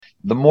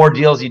the more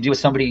deals you do with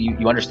somebody,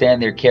 you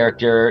understand their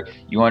character,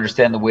 you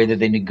understand the way that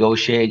they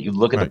negotiate, you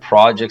look at the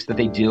projects that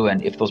they do,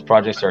 and if those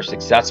projects are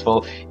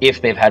successful,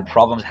 if they've had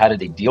problems, how do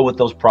they deal with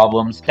those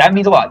problems? That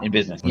means a lot in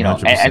business, you know.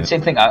 And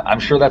same thing, I'm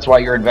sure that's why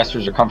your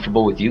investors are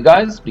comfortable with you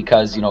guys,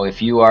 because, you know,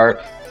 if you are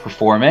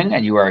performing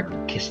and you are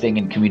staying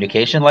in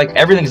communication, like,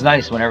 everything's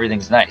nice when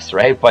everything's nice,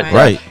 right? But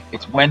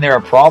it's when there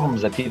are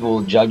problems that people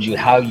will judge you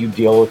how you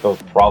deal with those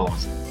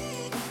problems.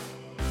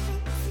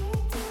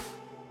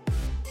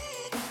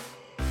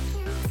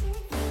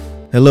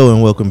 Hello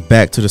and welcome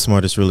back to the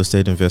Smartest Real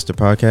Estate Investor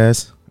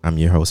Podcast. I'm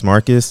your host,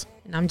 Marcus.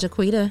 And I'm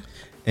Jaquita.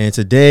 And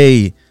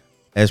today,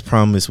 as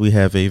promised, we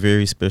have a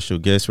very special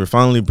guest. We're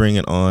finally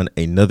bringing on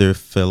another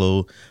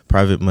fellow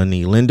private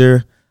money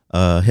lender,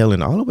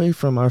 hailing all the way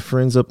from our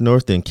friends up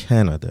north in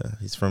Canada.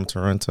 He's from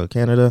Toronto,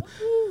 Canada.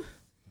 Woo.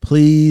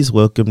 Please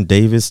welcome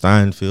David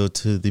Steinfeld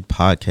to the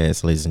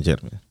podcast, ladies and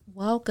gentlemen.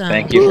 Welcome.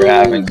 Thank you for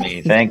having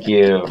me. Thank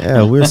you.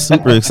 Yeah, we're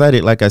super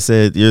excited. Like I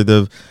said, you're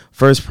the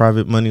first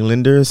private money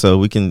lender, so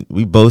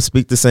we both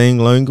speak the same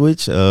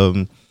language.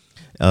 Yeah.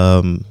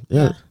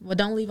 Well,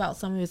 don't leave out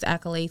some of his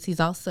accolades. He's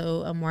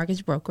also a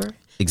mortgage broker.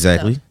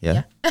 Exactly. So,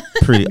 yeah.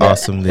 Pretty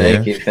awesome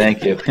there.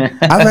 Thank you.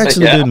 I've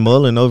actually been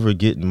mulling over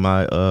getting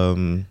my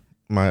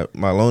my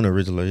loan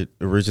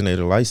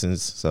originator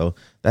license, so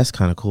that's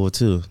kind of cool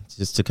too,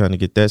 just to kind of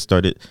get that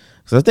started.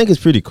 Because I think it's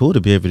pretty cool to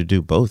be able to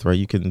do both, right?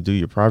 You can do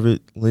your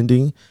private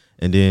lending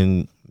and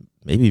then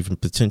maybe even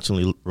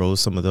potentially roll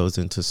some of those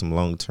into some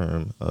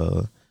long-term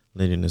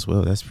lending as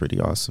well. That's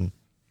pretty awesome.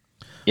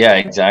 Yeah,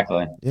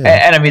 exactly.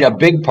 Yeah. And I mean, a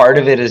big part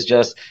of it is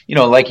just, you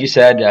know, like you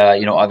said,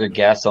 you know, other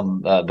guests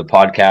on the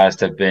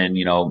podcast have been,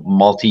 you know,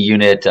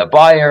 multi-unit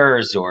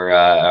buyers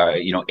or,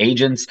 you know,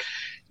 agents.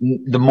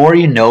 The more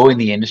you know in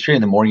the industry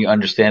and the more you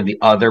understand the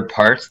other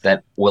parts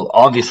that will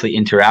obviously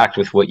interact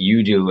with what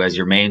you do as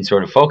your main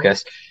sort of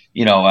focus,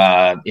 you know,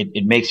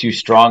 it makes you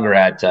stronger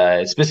at,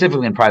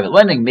 specifically in private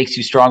lending, makes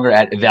you stronger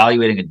at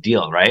evaluating a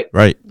deal, right?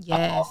 Right.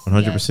 Yes.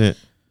 100%.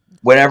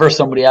 Whenever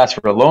somebody asks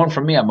for a loan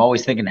from me, I'm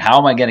always thinking, how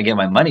am I going to get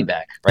my money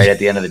back, right, at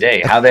the end of the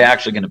day? How are they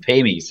actually going to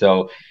pay me?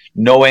 So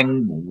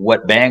knowing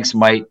what banks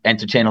might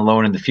entertain a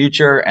loan in the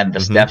future and the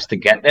steps to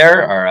get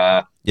there are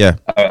a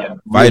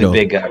really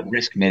big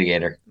risk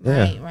mitigator.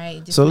 Yeah.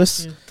 Right. Just so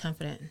let's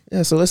confident.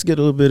 Yeah. So let's get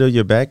a little bit of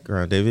your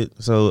background, David.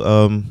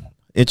 So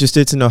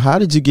interested to know, how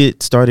did you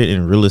get started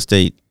in real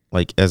estate,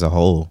 like, as a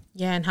whole?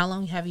 Yeah. And how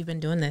long have you been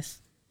doing this?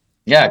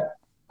 Yeah.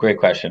 Great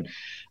question.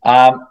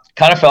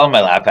 Kind of fell in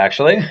my lap,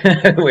 actually,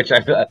 which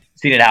I've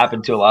seen it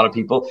happen to a lot of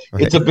people.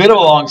 Right. It's a bit of a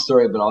long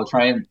story, but I'll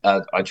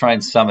try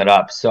and sum it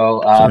up.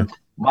 So sure.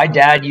 My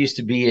dad used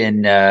to be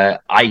in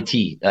IT,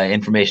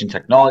 information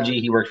technology.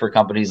 He worked for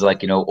companies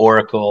like, you know,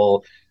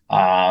 Oracle,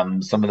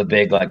 some of the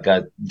big like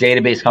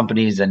database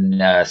companies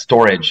and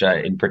storage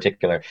in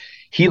particular.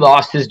 He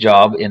lost his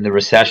job in the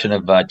recession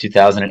of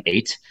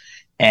 2008.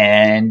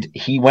 And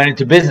he went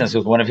into business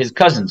with one of his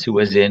cousins who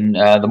was in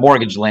the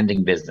mortgage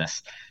lending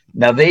business.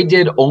 Now, they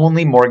did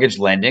only mortgage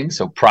lending,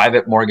 so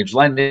private mortgage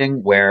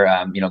lending,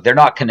 where you know, they're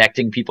not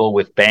connecting people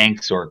with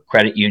banks or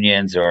credit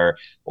unions or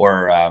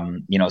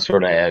you know,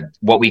 sort of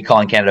what we call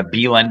in Canada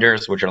B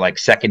lenders, which are like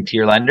second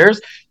tier lenders.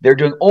 They're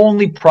doing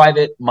only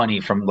private money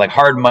from like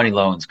hard money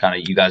loans,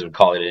 kind of, you guys would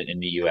call it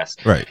in the US.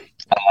 Right.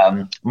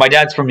 My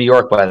dad's from New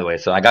York, by the way,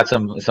 so I got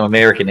some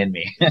American in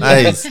me.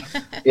 Nice.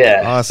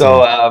 Yeah.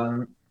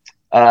 Awesome.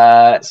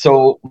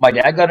 So my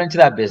dad got into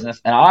that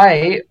business, and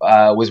I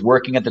was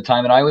working at the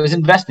time, and I was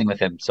investing with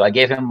him. So I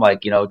gave him,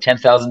 like, you know,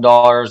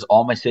 $10,000,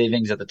 all my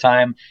savings at the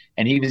time,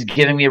 and he was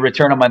giving me a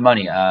return on my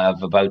money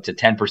of about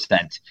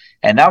 10%.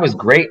 And that was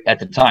great at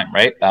the time,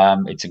 right?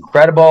 It's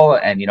incredible.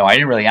 And, you know, I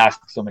didn't really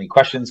ask so many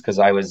questions because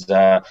I was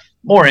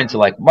more into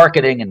like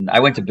marketing, and I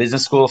went to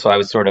business school. So I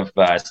was sort of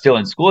still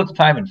in school at the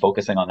time and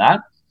focusing on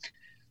that.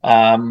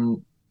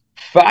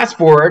 Fast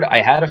forward, I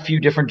had a few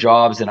different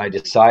jobs, and I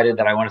decided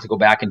that I wanted to go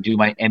back and do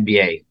my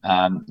MBA,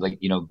 like,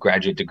 you know,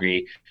 graduate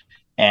degree,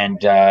 and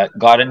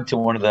got into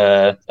one of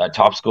the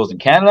top schools in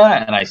Canada.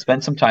 And I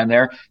spent some time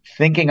there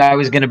thinking I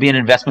was going to be an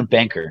investment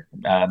banker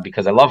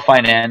because I love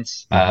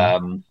finance. I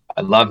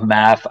love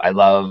math. I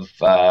love,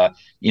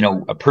 you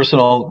know, a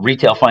personal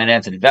retail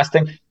finance and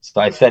investing.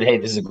 So I said, hey,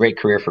 this is a great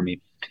career for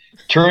me.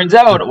 Turns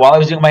out, while I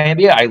was doing my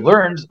MBA, I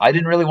learned I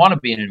didn't really want to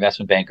be an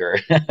investment banker.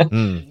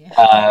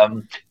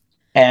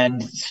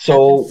 And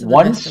so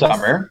one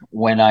summer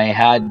when I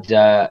had,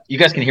 you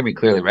guys can hear me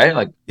clearly, right?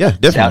 Like, yeah,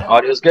 definitely. Sound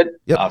audio is good?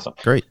 Yep. Awesome.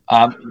 Great.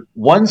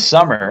 One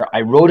summer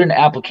I wrote an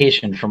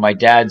application for my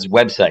dad's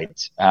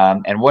website.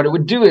 And what it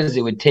would do is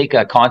it would take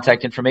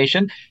contact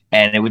information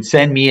and it would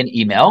send me an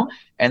email.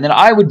 And then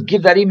I would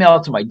give that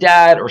email to my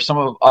dad or some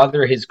of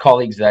his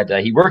colleagues that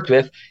he worked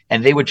with,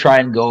 and they would try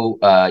and go,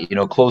 you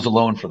know, close a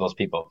loan for those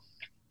people.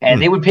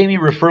 And they would pay me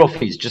referral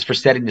fees just for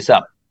setting this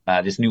up,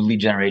 this new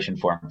lead generation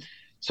form.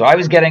 So I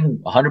was getting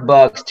 $100,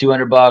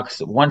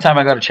 $200. One time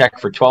I got a check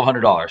for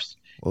 $1,200.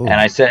 And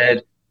I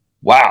said,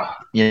 wow,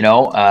 you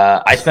know,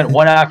 I spent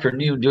one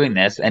afternoon doing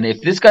this. And if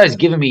this guy's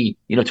giving me,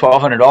 you know,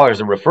 $1,200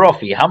 a referral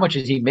fee, how much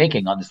is he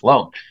making on this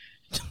loan?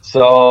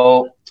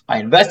 So I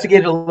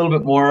investigated a little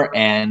bit more,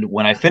 and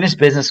when I finished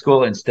business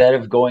school, instead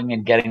of going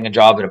and getting a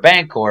job at a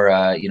bank or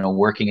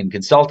working in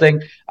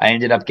consulting, I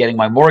ended up getting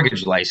my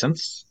mortgage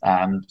license.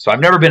 So I've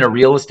never been a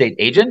real estate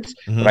agent,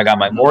 but I got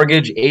my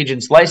mortgage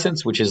agent's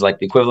license, which is like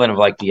the equivalent of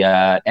like the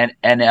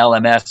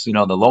NLMS,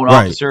 the loan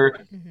Right. officer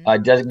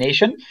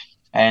designation.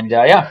 And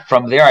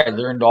from there, I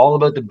learned all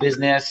about the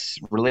business,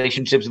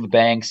 relationships with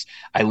banks.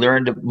 I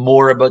learned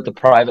more about the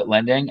private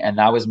lending, and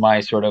that was my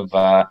sort of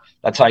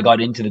that's how I got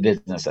into the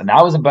business. And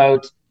that was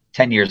about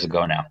 10 years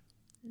ago now.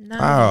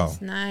 Wow.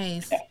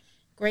 Nice.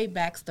 Great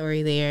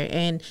backstory there.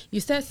 And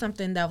you said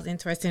something that was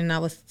interesting. And I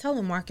was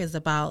telling Marcus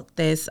about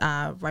this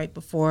right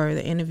before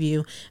the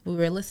interview. We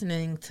were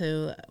listening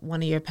to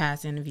one of your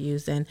past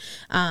interviews. And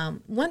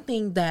one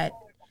thing that,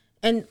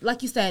 and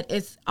like you said,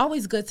 it's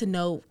always good to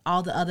know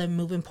all the other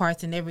moving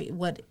parts and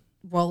what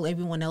role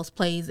everyone else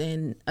plays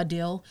in a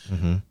deal.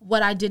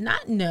 What I did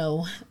not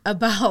know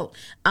about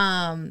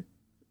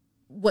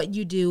what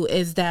you do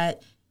is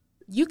that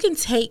you can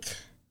take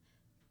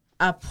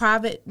a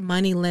private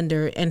money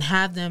lender and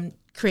have them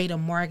create a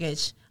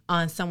mortgage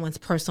on someone's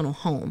personal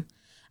home.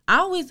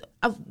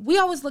 We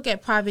always look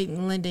at private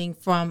lending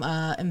from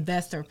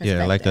investor perspective.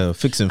 Yeah, like a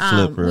fix and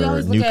flip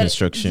or new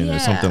construction or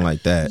something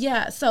like that.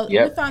 Yeah, so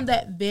we found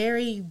that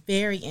very,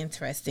 very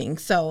interesting.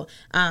 So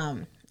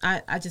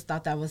I just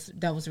thought that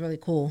was really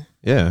cool.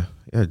 Yeah,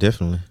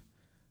 definitely.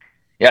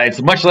 Yeah,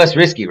 it's much less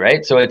risky,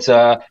 right? So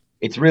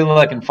it's really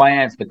like in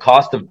finance, the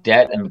cost of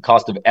debt and the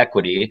cost of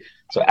equity.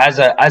 So as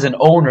an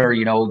owner,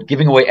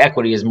 giving away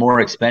equity is more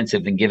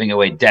expensive than giving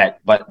away debt.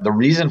 But the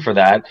reason for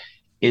that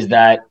is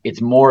that it's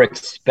more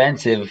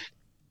expensive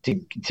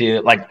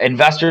to like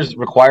investors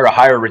require a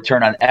higher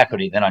return on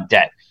equity than on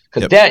debt.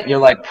 Because debt, you're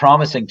like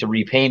promising to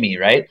repay me,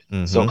 right?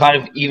 So kind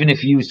of even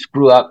if you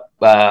screw up,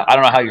 I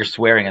don't know how you're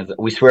swearing.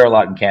 We swear a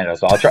lot in Canada,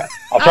 so I'll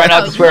try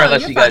not to swear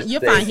unless you guys.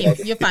 You're fine here.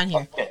 You're fine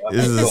here. Okay,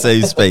 This is a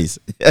safe space.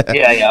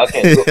 Yeah.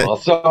 Okay. Cool.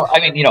 So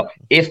I mean,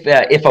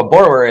 if a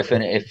borrower, if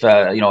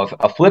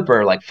a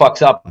flipper like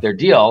fucks up their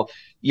deal,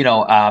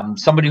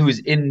 somebody who's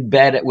in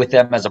bed with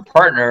them as a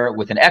partner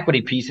with an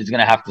equity piece is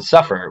going to have to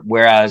suffer.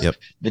 Whereas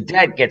the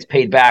debt gets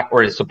paid back,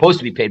 or is supposed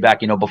to be paid back,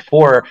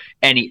 before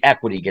any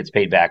equity gets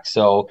paid back.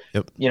 So,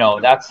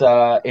 that's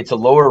it's a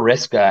lower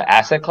risk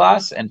asset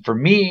class. And for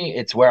me,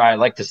 it's where I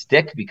like to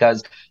stick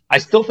because I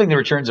still think the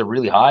returns are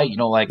really high.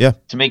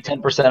 To make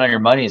 10% on your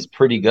money is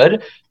pretty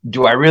good.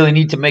 Do I really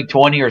need to make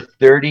 20 or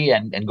 30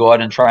 and go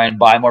out and try and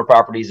buy more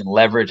properties and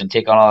leverage and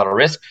take on a lot of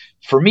risk?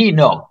 For me,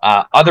 no.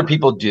 Other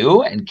people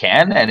do and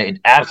can, and it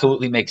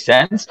absolutely makes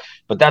sense.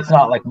 But that's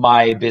not like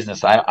my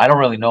business. I don't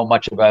really know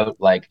much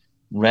about like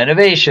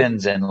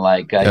renovations and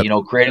like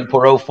creating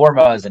pro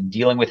formas and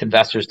dealing with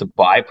investors to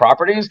buy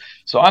properties.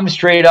 So I'm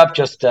straight up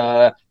just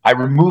I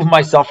remove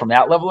myself from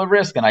that level of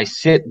risk, and I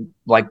sit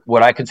like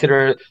what I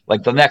consider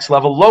like the next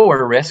level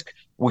lower risk,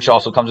 which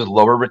also comes with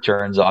lower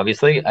returns,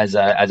 obviously, as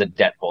a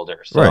debt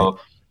holder. So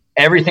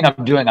everything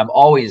I'm doing, I'm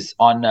always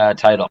on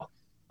title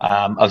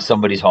of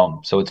somebody's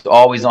home. So it's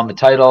always on the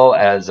title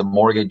as a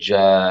mortgage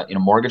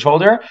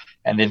holder,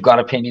 and they've got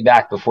to pay me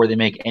back before they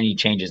make any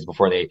changes,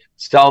 before they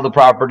sell the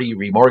property,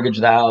 remortgage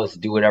the house,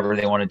 do whatever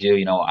they want to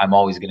do. I'm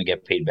always going to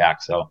get paid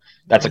back. So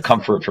that's a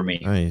comfort for me.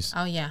 Nice.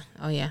 Oh yeah.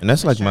 And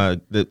that's like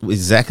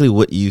exactly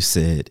what you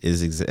said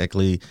is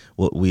exactly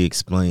what we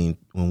explained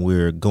when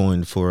we're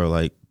going for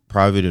like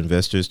private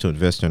investors to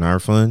invest in our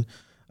fund.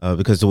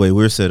 Because the way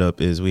we're set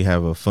up is we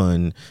have a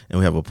fund and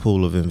we have a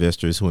pool of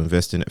investors who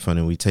invest in that fund,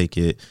 and we take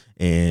it.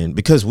 And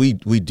because we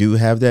do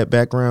have that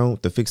background,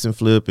 the fix and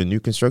flip and new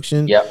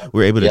construction,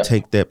 we're able to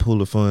take that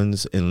pool of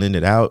funds and lend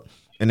it out.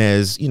 And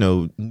as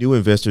new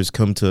investors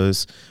come to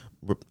us,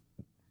 we're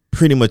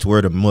pretty much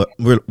word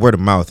of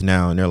mouth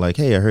now, and they're like,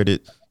 "Hey, I heard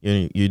it.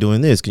 You're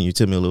doing this. Can you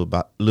tell me a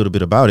little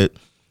bit about it?"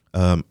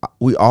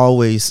 We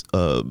always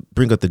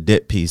bring up the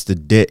debt piece. The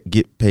debt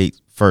get paid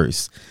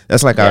first.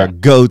 That's like our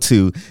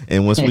go-to.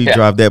 And once we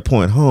drive that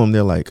point home,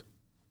 they're like,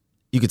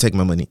 you can take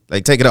my money,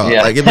 like take it all.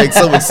 Like it makes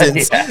so much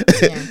sense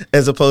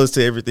as opposed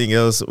to everything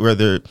else where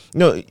there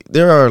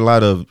are a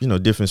lot of,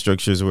 different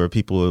structures where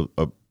people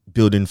are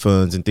building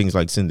funds and things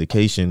like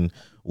syndication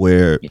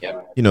where,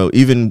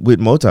 even with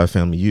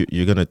multifamily,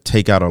 you're going to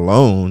take out a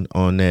loan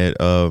on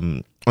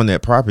that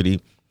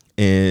property.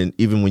 And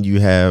even when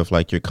you have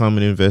like your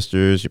common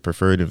investors, your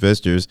preferred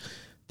investors,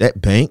 that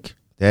bank,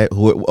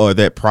 or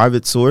that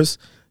private source,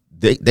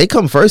 they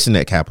come first in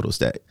that capital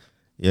stack.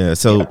 Yeah.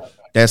 So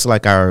that's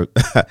like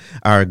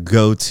our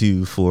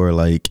go-to for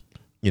like,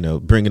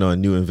 bringing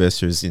on new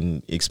investors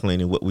and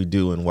explaining what we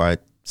do and why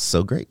it's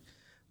so great.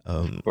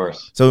 Of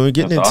course. So we're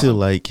getting into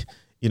like,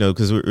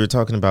 because we're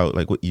talking about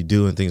like what you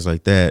do and things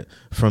like that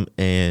from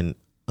an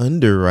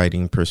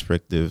underwriting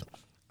perspective.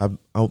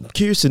 I'm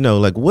curious to know,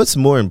 like, what's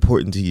more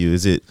important to you?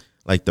 Is it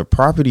like the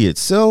property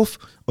itself,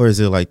 or is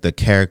it like the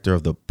character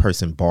of the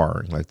person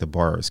borrowing, like the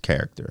borrower's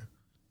character?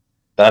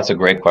 That's a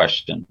great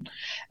question.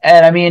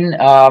 And I mean,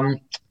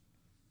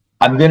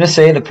 I'm going to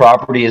say the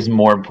property is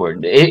more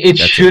important. It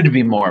should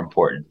be more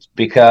important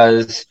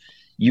because,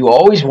 you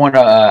always want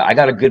to. I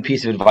got a good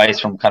piece of advice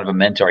from kind of a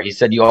mentor. He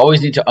said you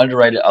always need to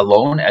underwrite a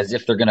loan as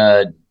if they're going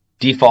to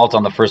default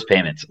on the first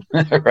payment,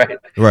 right?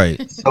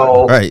 Right.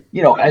 So, Right.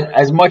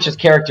 as much as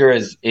character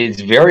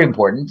is very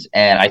important,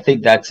 and I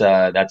think that's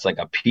like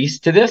a piece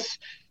to this.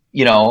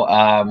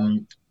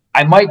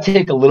 I might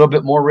take a little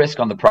bit more risk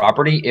on the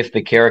property if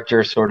the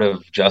character sort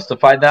of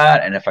justified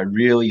that, and if I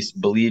really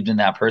believed in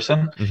that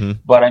person. Mm-hmm.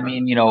 But I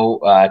mean,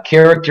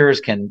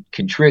 characters can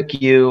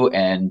trick you,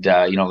 and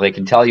they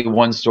can tell you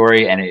one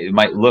story, and it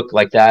might look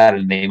like that,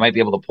 and they might be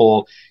able to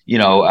pull,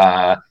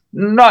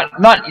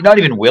 not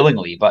even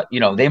willingly, but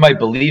they might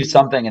believe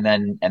something,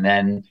 and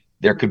then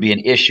there could be an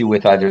issue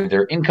with either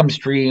their income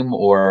stream,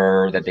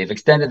 or that they've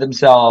extended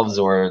themselves,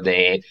 or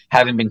they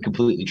haven't been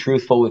completely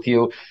truthful with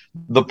you.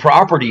 The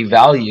property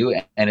value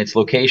and its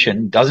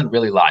location doesn't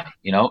really lie,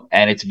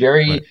 and it's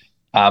very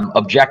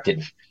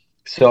objective.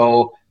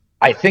 So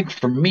I think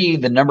for me,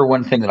 the number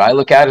one thing that I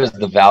look at is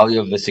the value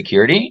of the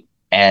security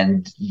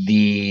and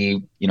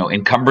the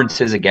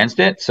encumbrances against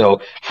it. So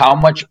how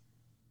much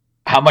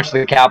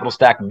the capital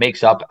stack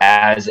makes up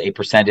as a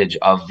percentage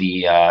of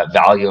the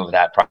value of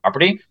that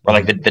property, or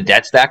like the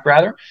debt stack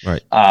rather.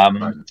 Right.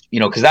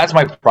 Because that's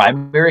my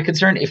primary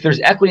concern. If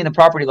there's equity in the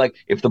property, like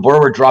if the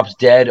borrower drops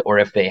dead, or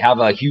if they have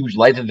a huge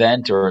life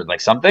event or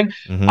like something,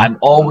 I'm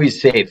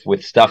always safe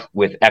with stuff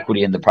with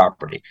equity in the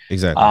property.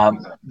 Exactly.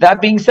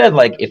 That being said,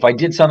 like if I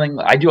did something,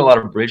 I do a lot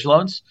of bridge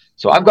loans.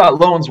 So I've got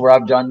loans where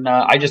I've done,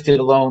 I just did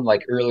a loan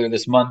like earlier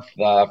this month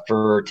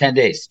for 10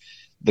 days.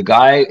 The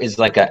guy is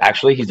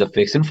actually he's a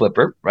fix and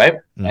flipper, right?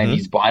 And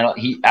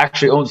he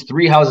actually owns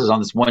 3 houses on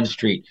this one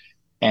street.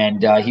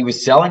 And he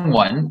was selling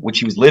one, which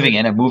he was living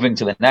in, and moving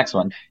to the next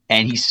one.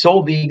 And he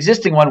sold the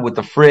existing one with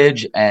the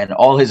fridge and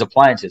all his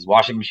appliances,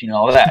 washing machine and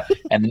all of that.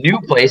 And the new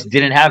place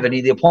didn't have any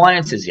of the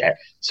appliances yet.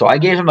 So I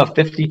gave him a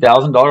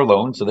 $50,000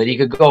 loan so that he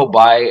could go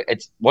buy,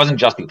 it wasn't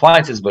just the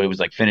appliances, but it was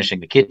like finishing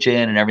the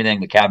kitchen and everything,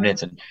 the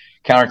cabinets and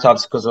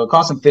countertops, because it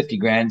cost him 50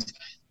 grand.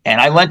 And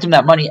I lent him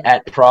that money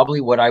at probably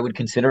what I would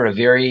consider a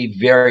very,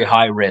 very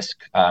high risk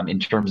in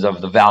terms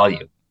of the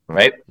value,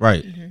 right?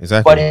 Right,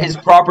 exactly. But his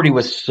property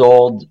was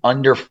sold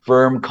under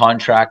firm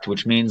contract,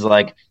 which means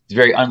like it's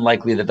very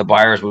unlikely that the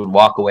buyers would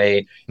walk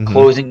away.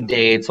 Closing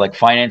dates, like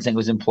financing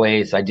was in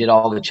place. I did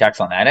all the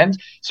checks on that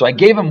end. So I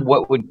gave him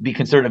what would be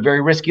considered a very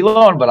risky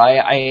loan, but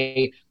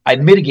I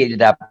mitigated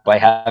that by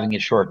having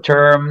it short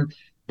term,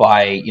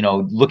 by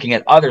looking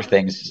at other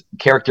things,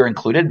 character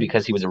included,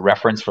 because he was a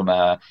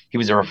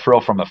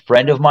referral from a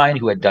friend of mine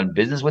who had done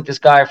business with this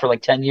guy for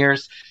like 10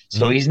 years.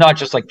 So he's not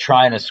just like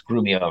trying to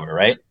screw me over,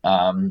 right?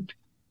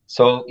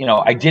 So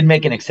I did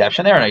make an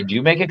exception there, and I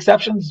do make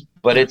exceptions,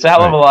 but it's a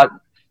hell of a lot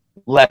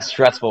less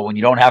stressful when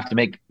you don't have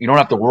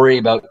to worry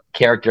about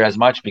character as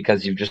much,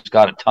 because you've just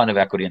got a ton of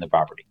equity in the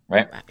property,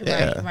 right?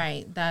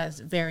 Right. That's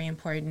very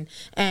important.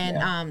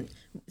 And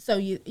so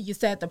you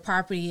said the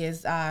property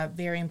is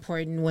very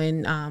important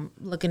when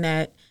looking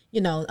at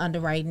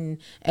underwriting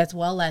as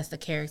well as the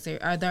character.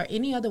 Are there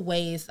any other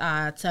ways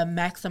to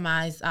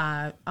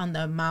maximize on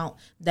the amount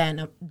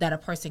that a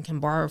person can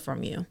borrow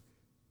from you?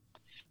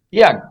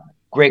 Yeah,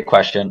 great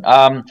question.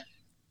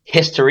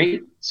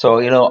 History.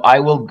 So, I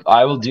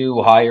will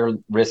do higher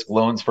risk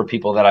loans for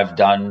people that I've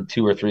done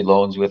 2 or 3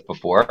 loans with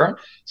before.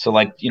 So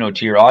like,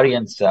 to your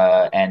audience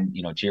and,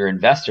 to your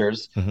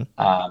investors,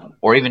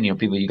 or even,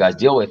 people you guys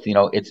deal with,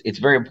 it's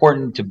very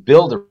important to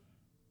build a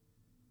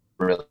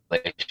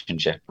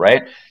relationship,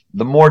 right?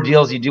 The more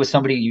deals you do with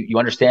somebody, you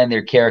understand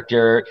their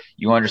character,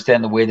 you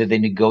understand the way that they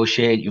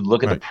negotiate, you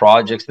look at the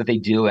projects that they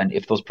do, and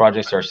if those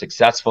projects are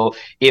successful,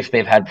 if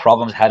they've had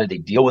problems, how did they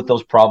deal with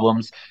those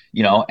problems,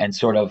 and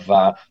sort of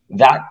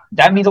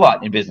that means a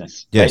lot in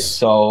business. Yes. Right?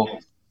 So,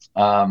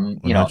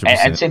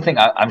 and same thing,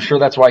 I'm sure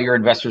that's why your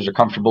investors are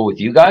comfortable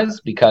with you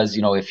guys, because,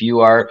 if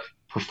you are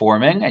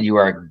performing and you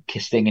are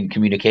staying in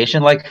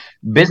communication, like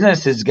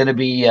business is going to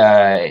be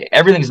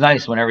everything's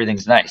nice when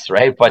everything's nice,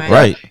 right? But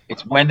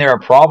it's when there are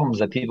problems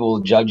that people will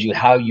judge you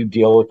how you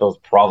deal with those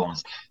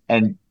problems.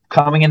 And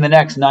coming in the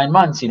next 9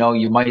 months,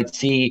 you might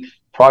see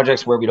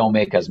projects where we don't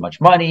make as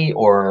much money,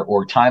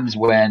 or times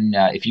when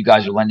if you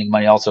guys are lending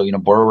money, also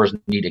borrowers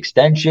need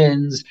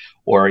extensions,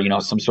 or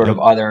some sort of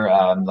other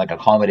like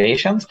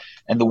accommodations.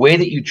 And the way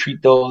that you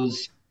treat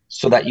those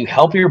so that you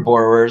help your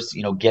borrowers,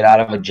 get out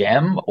of a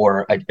jam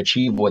or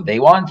achieve what they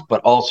want, but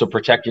also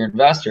protect your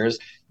investors,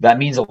 that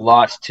means a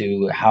lot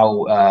to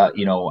how,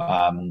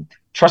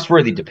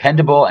 trustworthy,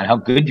 dependable, and how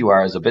good you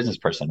are as a business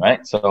person,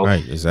 right? So,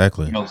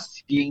 exactly.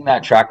 Seeing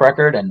that track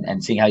record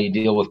and seeing how you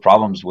deal with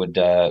problems would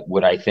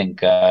I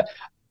think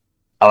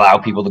allow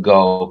people to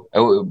go.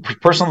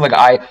 Personally,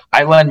 like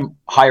I lend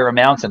higher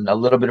amounts and a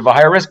little bit of a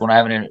higher risk when I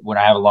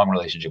have a long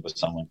relationship with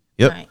someone.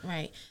 Yep.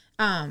 Right.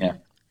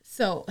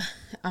 So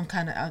I'm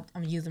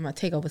using my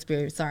takeover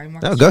spirit. Sorry,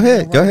 Mark. No, go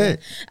ahead.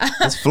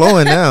 It's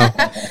flowing now.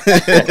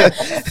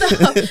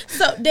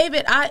 So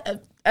David,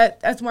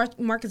 as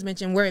Marcus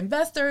mentioned, we're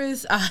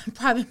investors,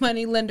 private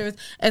money lenders,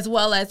 as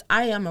well as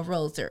I am a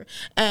realtor.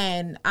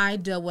 And I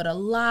deal with a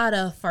lot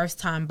of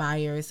first-time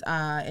buyers,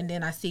 and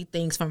then I see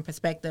things from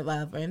perspective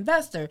of an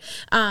investor.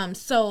 And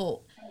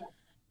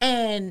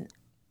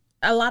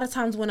a lot of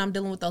times when I'm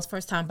dealing with those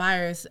first-time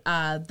buyers,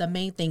 the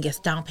main thing is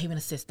down payment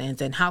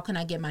assistance and how can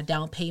I get my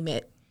down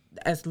payment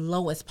as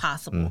low as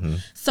possible.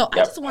 So I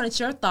just wanted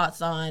your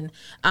thoughts on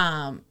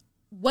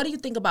what do you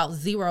think about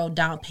zero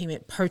down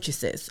payment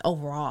purchases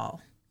overall?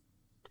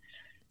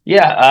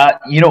 Yeah,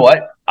 you know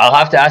what? I'll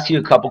have to ask you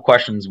a couple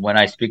questions when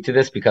I speak to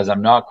this because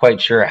I'm not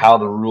quite sure how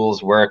the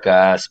rules work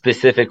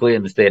specifically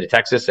in the state of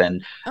Texas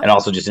and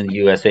also just in the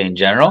USA in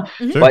general.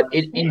 Mm-hmm. But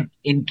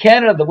in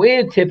Canada, the way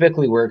it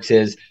typically works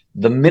is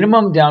the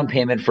minimum down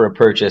payment for a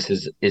purchase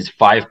is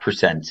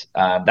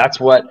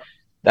 5%.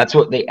 That's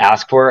what they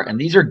ask for, and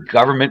these are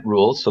government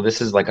rules. So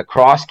this is like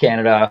across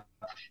Canada,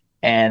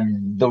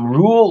 and the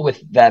rule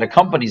with that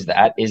accompanies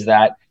that is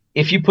that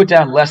if you put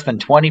down less than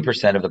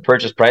 20% of the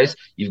purchase price,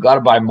 you've got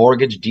to buy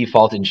mortgage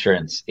default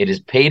insurance. It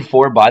is paid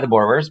for by the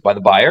borrowers, by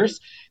the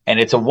buyers, and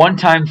it's a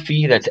one-time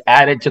fee that's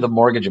added to the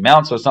mortgage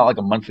amount. So it's not like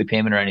a monthly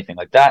payment or anything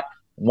like that.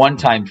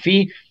 One-time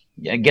fee,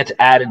 it gets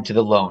added to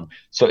the loan.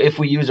 So if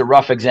we use a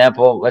rough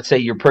example, let's say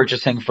you're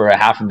purchasing for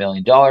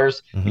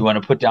 $500,000. You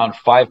want to put down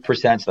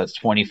 5%, so that's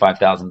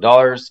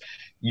 $25,000.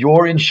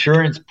 Your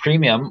insurance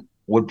premium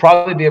would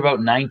probably be about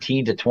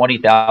 $19,000 to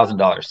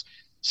 $20,000.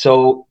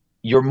 So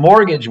your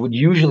mortgage would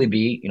usually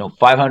be,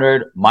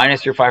 500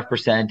 minus your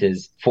 5%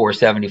 is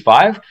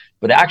 475,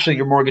 but actually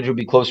your mortgage would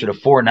be closer to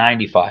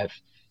 495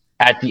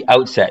 at the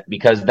outset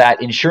because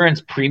that insurance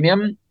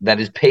premium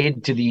that is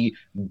paid to the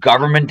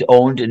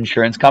government-owned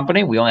insurance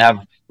company, we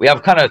have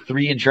kind of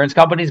 3 insurance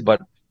companies, but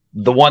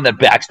the one that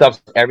backstops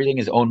everything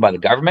is owned by the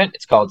government.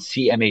 It's called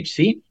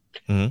CMHC,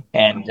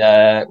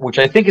 and which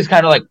I think is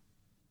kind of like,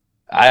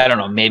 I don't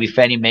know, maybe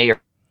Fannie Mae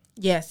or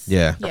Yes.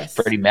 Yeah. Yes.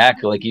 Freddie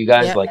Mac, like you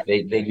guys, like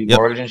they do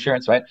mortgage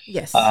insurance, right?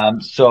 Yes.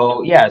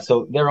 So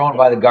they're owned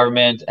by the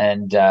government,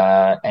 and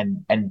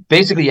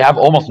basically you have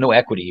almost no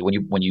equity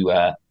when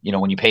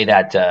you pay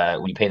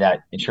that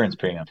insurance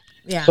premium.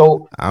 Yeah.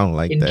 So I don't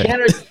like in that.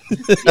 Canada,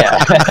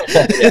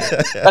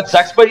 that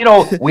sucks. But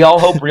we all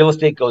hope real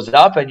estate goes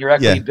up and your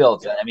equity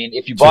builds. I mean,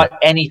 if you bought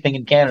anything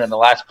in Canada in the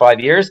last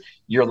 5 years,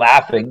 you're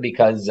laughing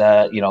because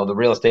the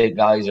real estate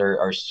values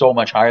are so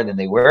much higher than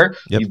they were.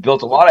 You've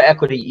built a lot of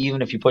equity,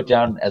 even if you put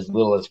down as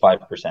little as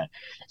 5%.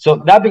 So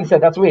that being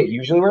said, that's the way it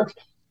usually works.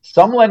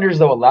 Some lenders,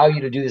 though, allow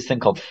you to do this thing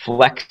called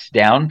flex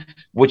down,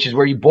 which is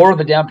where you borrow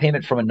the down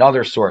payment from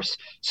another source.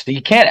 So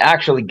you can't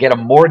actually get a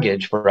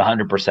mortgage for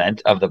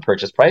 100% of the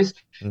purchase price.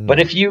 But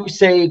if you,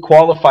 say,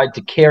 qualified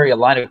to carry a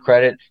line of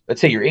credit,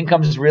 let's say your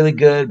income is really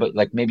good, but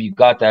like maybe you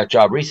got that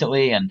job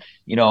recently and,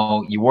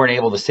 you weren't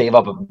able to save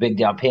up a big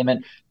down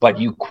payment, but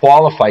you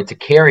qualified to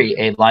carry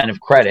a line of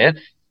credit,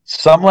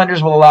 some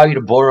lenders will allow you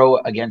to borrow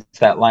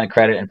against that line of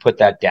credit and put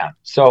that down.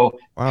 So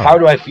how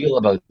do I feel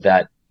about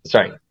that?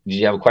 Sorry, did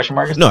you have a question,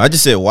 Marcus? No, I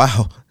just said,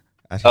 wow.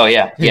 Oh,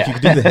 yeah. You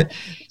can do that.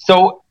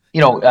 So,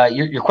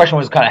 your question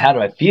was kind of how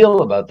do I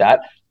feel about that?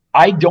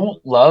 I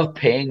don't love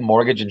paying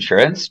mortgage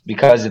insurance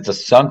because it's a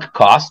sunk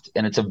cost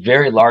and it's a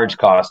very large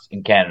cost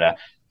in Canada.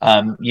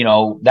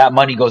 That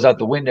money goes out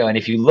the window. And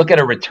if you look at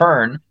a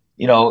return,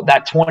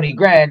 that 20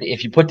 grand,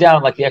 if you put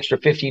down like the extra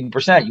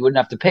 15%, you wouldn't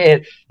have to pay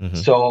it.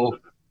 So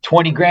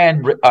 20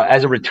 grand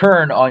as a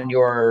return on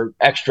your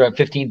extra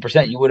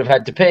 15% you would have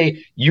had to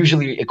pay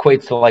usually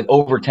equates to like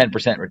over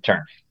 10%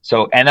 return.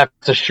 So, and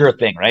that's a sure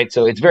thing, right?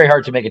 So it's very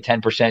hard to make a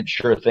 10%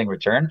 sure thing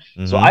return.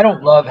 So I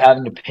don't love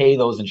having to pay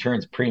those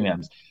insurance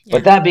premiums.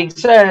 But that being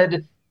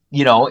said,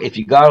 if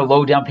you got a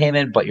low down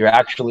payment, but you're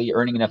actually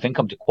earning enough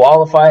income to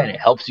qualify and it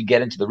helps you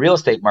get into the real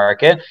estate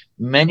market,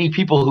 many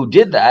people who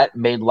did that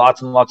made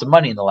lots and lots of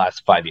money in the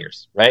last 5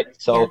 years, right?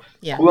 So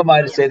who am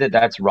I to say that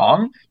that's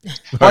wrong?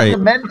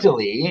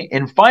 Fundamentally,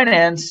 in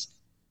finance,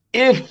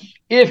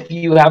 if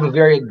you have a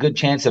very good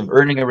chance of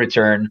earning a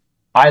return,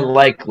 I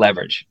like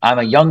leverage. I'm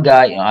a young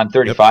guy. I'm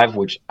 35,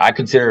 which I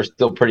consider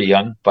still pretty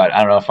young, but I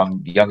don't know if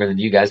I'm younger than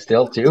you guys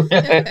still, too.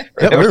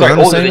 We're sorry,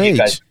 older than you age.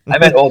 guys. I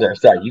meant older.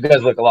 Sorry, you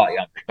guys look a lot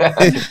younger.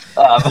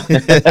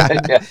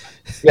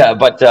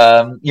 But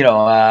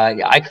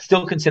I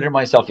still consider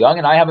myself young,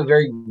 and I have a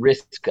very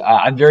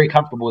I'm very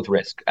comfortable with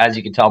risk, as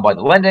you can tell by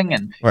the lending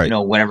and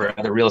whenever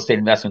other real estate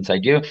investments I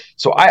do.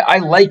 So I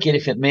like it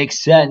if it makes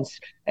sense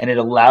and it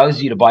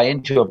allows you to buy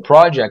into a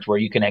project where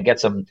you can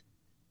get some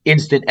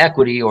instant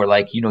equity, or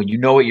like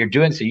what you're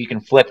doing, so you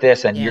can flip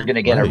this and you're going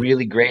to get a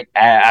really great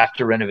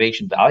after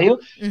renovation value.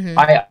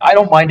 I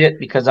don't mind it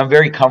because I'm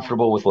very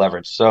comfortable with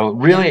leverage. So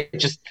really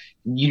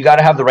you got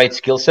to have the right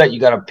skill set, you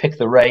got to pick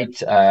the right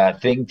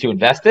thing to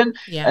invest in,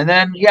 and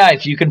then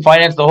if you can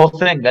finance the whole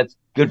thing, that's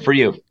good for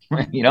you.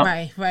 Right.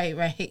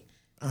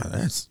 Oh,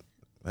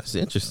 That's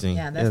interesting.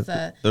 Yeah, that's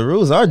the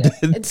rules are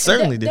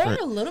certainly they're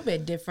different. a little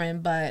bit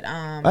different, but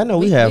I know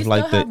we have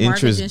like the still have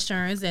mortgage interest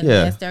insurance, and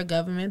yes, they're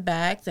government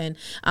backed, and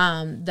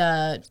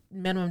the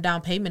minimum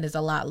down payment is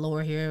a lot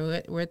lower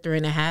here. We're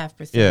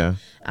 3.5%.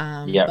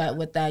 Yeah. But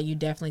with that, you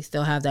definitely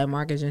still have that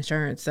mortgage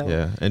insurance. So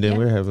yeah, and then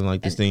we're having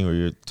like this thing where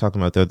you're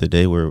talking about the other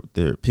day where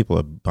people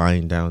are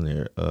buying down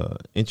their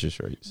interest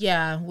rates.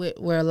 Yeah,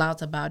 we're allowed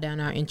to buy down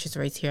our interest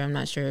rates here. I'm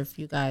not sure if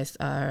you guys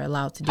are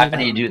allowed to do that. How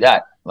do you do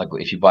that? Like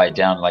if you buy it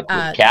down like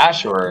with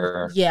cash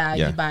or you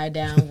buy it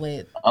down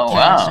with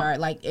cash or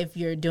like if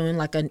you're doing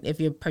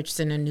if you're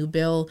purchasing a new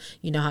bill,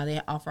 you know how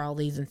they offer all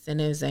these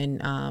incentives and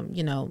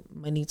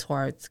money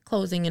towards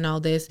closing and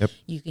all this.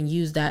 You can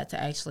use that to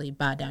actually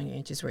buy down your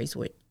interest rates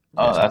with.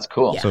 Oh, that's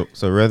cool. Yeah.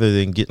 So rather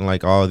than getting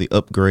like all the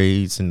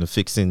upgrades and the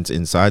fixings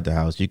inside the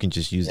house, you can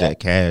just use that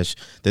cash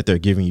that they're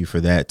giving you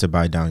for that to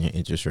buy down your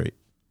interest rate.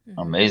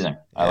 Amazing.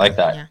 I like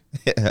that.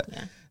 Yeah.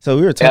 So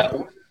we were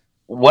talking.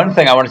 One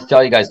thing I wanted to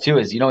tell you guys too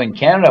is, in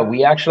Canada,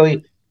 we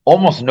actually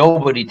almost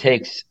nobody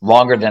takes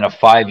longer than a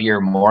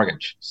 5-year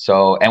mortgage.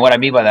 So, and what I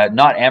mean by that,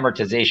 not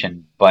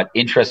amortization, but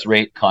interest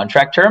rate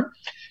contract term.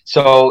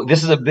 So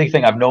this is a big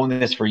thing. I've known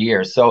this for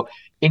years. So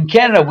in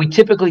Canada, we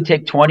typically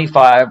take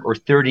 25 or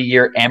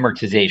 30-year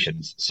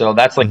amortizations. So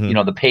that's like,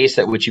 the pace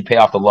at which you pay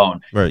off the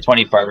loan,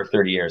 25 or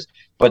 30 years.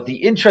 But the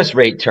interest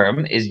rate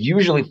term is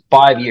usually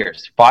 5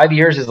 years. 5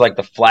 years is like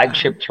the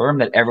flagship term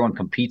that everyone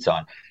competes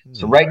on.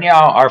 So right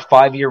now, our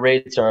 5-year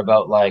rates are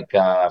about like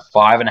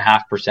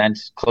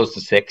 5.5%, close to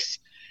 6%.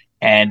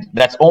 And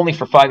that's only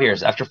for 5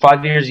 years. After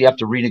 5 years, you have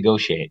to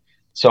renegotiate.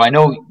 So I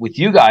know with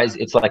you guys,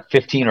 it's like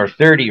 15 or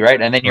 30,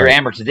 right? And then your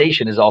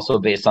amortization is also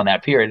based on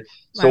that period.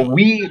 So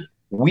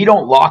we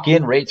don't lock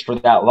in rates for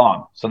that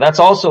long. So that's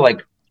also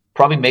like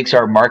probably makes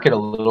our market a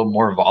little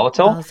more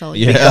volatile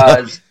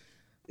because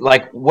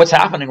like what's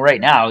happening right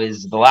now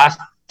is the last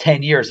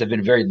 10 years have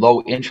been very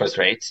low interest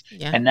rates.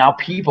 And now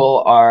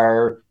people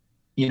are,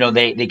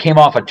 they came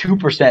off a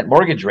 2%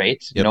 mortgage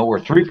rate, or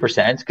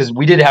 3% because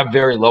we did have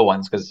very low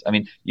ones. Because, I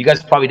mean, you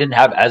guys probably didn't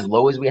have as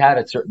low as we had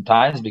at certain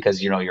times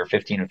because, you're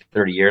 15 or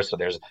 30 years. So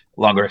there's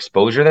longer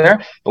exposure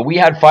there. But we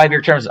had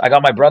 5-year terms. I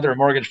got my brother a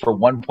mortgage for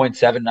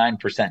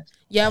 1.79%.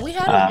 Yeah, we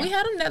had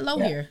them that low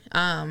here.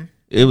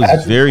 It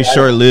was very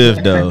short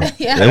lived though.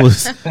 It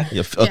was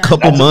a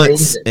couple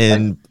months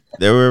and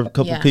there were a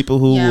couple people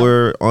who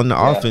were on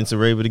the offense and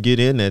were able to get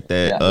in at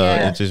that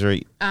interest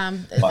rate.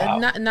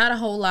 Not a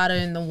whole lot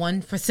in the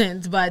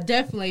 1%, but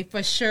definitely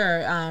for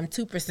sure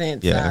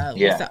 2%.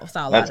 We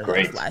saw a lot of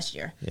those last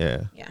year.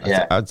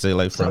 I'd say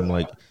like from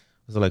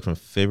from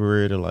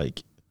February to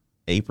like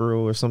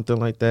April or something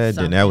like that.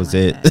 Then that was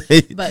it.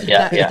 But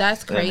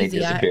that's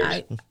crazy.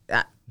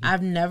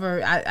 I've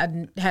never,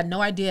 I had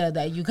no idea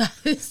that you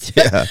guys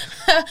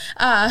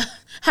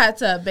had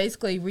to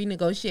basically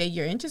renegotiate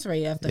your interest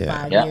rate after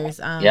 5 years.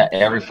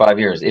 Every 5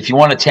 years. If you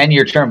want a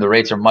 10-year term, the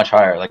rates are much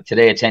higher. Like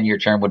today, a 10-year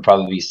term would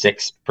probably be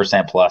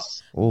 6%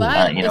 plus.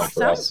 But it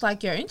sounds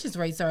like your interest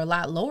rates are a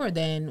lot lower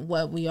than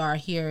what we are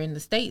here in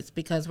the States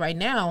because right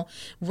now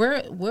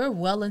we're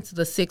well into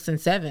the 6s and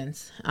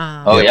 7s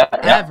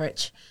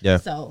average. Yeah.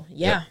 So,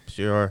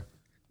 sure are.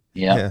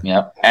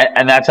 Yeah.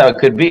 And that's how it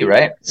could be,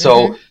 right?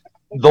 So,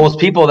 those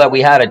people that we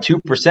had at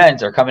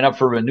 2% are coming up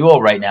for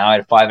renewal right now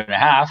at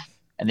 5.5%,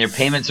 and their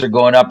payments are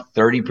going up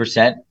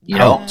 30%.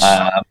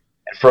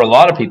 For a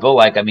lot of people,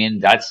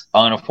 that's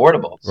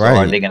unaffordable. So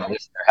are they going to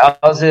list their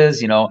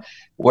houses?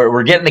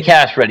 We're getting the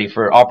cash ready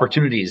for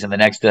opportunities in the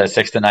next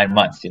 6 to 9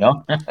 months.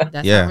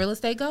 That's how real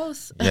estate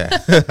goes. Yeah,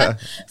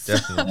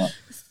 definitely.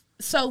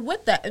 So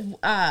with that,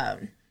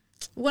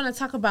 we want to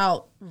talk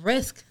about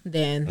risk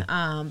then,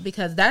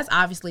 because that's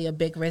obviously a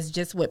big risk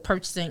just with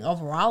purchasing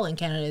overall in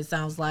Canada, it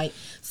sounds like.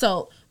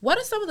 So what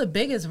are some of the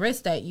biggest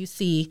risks that you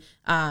see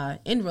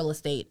in real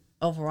estate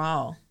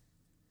overall?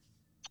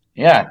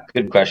 Yeah,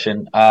 good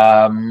question.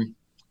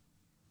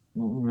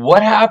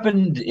 What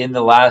happened in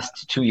the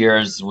last 2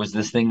 years was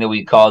this thing that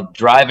we called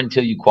drive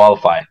until you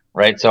qualify,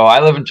 right? So I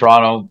live in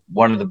Toronto,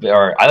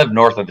 I live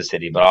north of the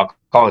city, but I'll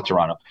call it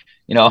Toronto.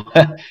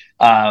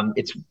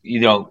 It's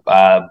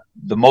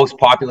the most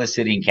populous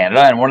city in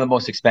Canada and one of the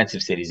most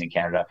expensive cities in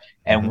Canada.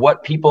 And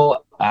what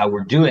people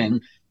were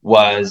doing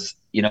was,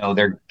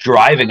 they're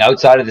driving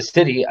outside of the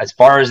city as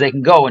far as they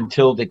can go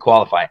until they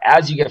qualify.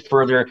 As you get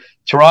further,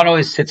 Toronto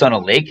sits on a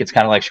lake. It's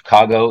kind of like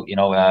Chicago. We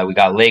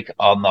got a lake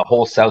on the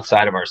whole south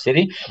side of our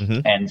city,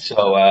 and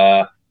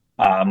so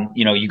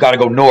you got to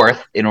go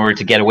north in order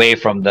to get away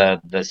from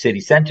the city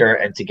center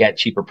and to get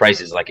cheaper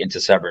prices, like into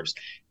suburbs.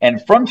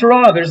 And from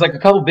Toronto, there's like a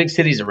couple big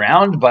cities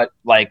around, but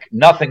like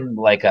nothing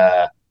like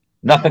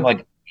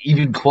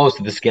even close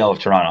to the scale of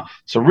Toronto.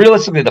 So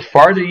realistically, the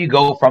farther you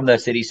go from the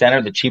city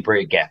center, the cheaper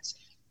it gets.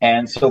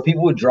 And so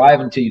people would drive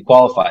until you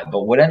qualify.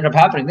 But what ended up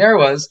happening there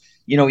was,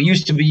 it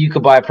used to be you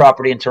could buy a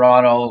property in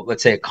Toronto,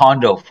 let's say a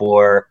condo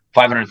for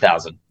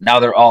 $500,000. Now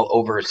they're all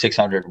over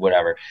 600,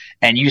 whatever.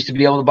 And you used to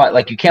be able to buy,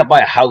 like, you can't buy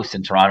a house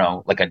in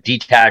Toronto, like a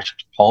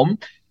detached home,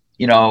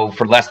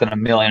 for less than $1.5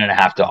 million.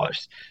 Whoa.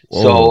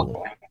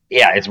 So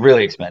yeah, it's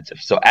really expensive.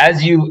 So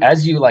as you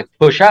like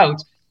push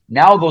out,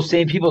 Now those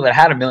same people that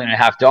had $1.5 million,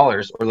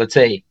 or let's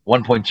say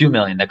 1.2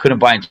 million, that couldn't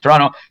buy in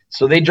Toronto,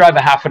 so they drive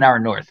a half an hour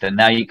north, and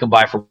now you can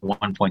buy for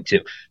 1.2.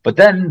 But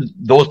then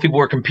those people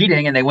were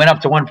competing, and they went up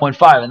to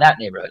 1.5 in that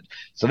neighborhood.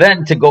 So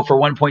then to go for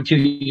 1.2,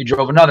 you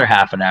drove another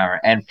half an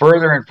hour, and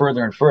further and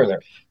further and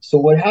further. So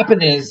what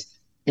happened is,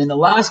 in the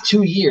last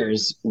 2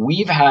 years,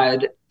 we've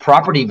had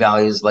property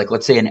values, like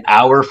let's say an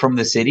hour from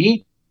the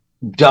city,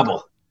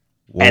 double.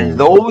 Whoa. And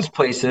those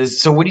places,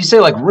 so when you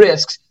say like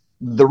risks,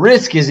 the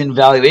risk is in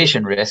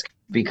valuation risk,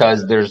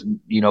 because there's,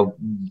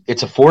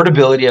 it's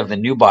affordability of the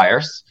new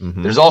buyers.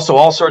 Mm-hmm. There's also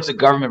all sorts of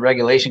government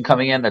regulation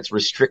coming in that's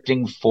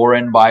restricting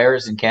foreign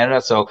buyers in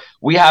Canada. So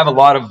we have a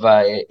lot of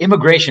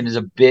immigration is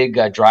a big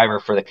driver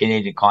for the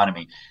Canadian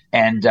economy.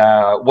 And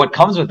what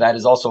comes with that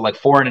is also like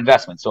foreign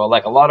investment. So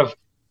like a lot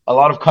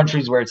of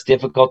countries where it's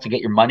difficult to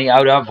get your money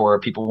out of, or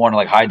people want to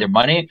like hide their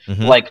money,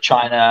 mm-hmm. like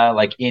China,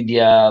 like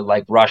India,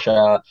 like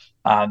Russia.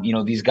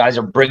 These guys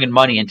are bringing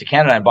money into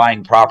Canada and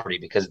buying property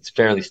because it's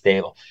fairly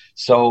stable.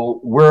 So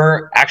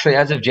we're actually,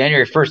 as of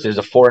January 1st, there's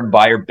a foreign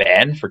buyer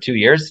ban for 2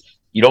 years.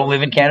 You don't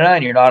live in Canada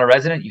and you're not a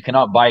resident, you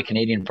cannot buy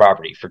Canadian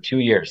property for 2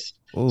 years.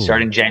 Ooh.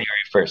 Starting January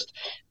 1st.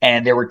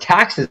 And there were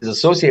taxes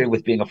associated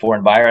with being a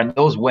foreign buyer, and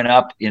those went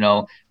up,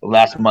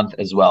 last month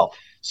as well.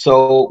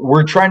 So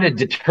we're trying to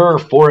deter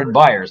foreign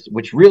buyers,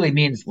 which really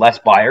means less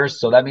buyers.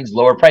 So that means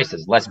lower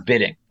prices, less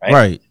bidding.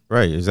 Right,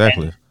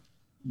 exactly. And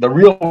the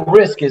real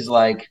risk is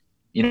like,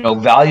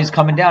 values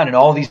coming down in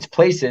all these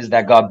places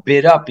that got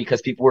bid up because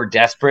people were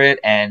desperate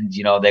and,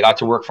 they got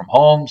to work from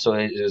home. So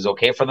it was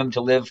okay for them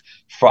to live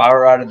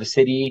far out of the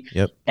city.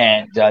 Yep.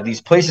 And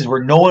these places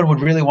where no one would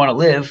really want to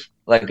live,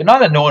 like, not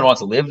that no one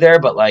wants to live there,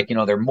 but like,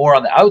 they're more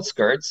on the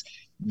outskirts.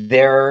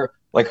 They're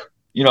like,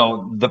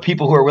 the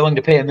people who are willing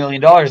to pay $1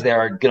 million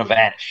there are going to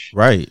vanish.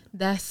 Right.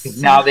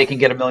 Now they can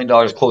get $1 million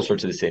closer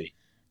to the city.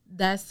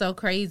 That's so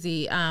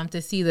crazy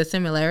to see the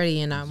similarity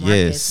in our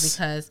markets,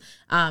 because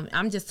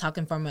I'm just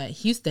talking from a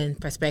Houston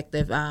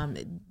perspective.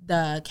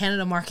 The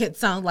Canada market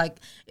sounds like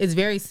it's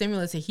very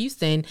similar to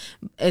Houston,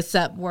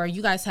 except where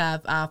you guys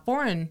have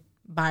foreign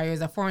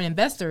buyers or foreign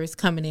investors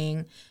coming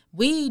in.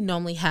 We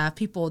normally have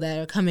people that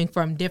are coming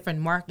from different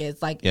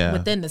markets, like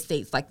within the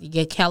states, like you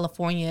get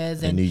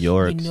Californias and New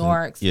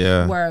Yorks,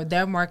 where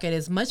their market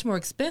is much more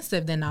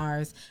expensive than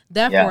ours.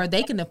 Therefore,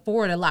 they can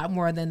afford a lot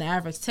more than the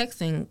average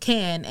Texan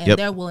can, and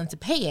they're willing to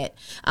pay it.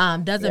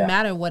 Doesn't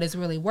matter what it's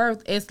really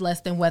worth; it's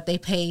less than what they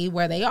pay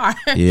where they are,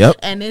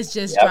 and it's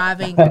just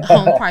driving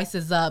home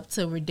prices up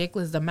to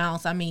ridiculous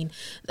amounts. I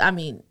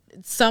mean.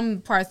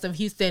 Some parts of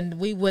Houston,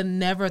 we would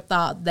never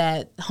thought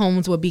that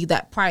homes would be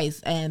that price,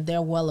 and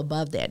they're well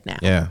above that now.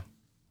 Yeah.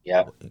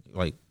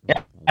 And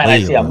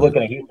I see, I'm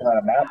looking at Houston on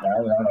a map now,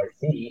 and I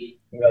see,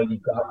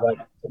 you've got like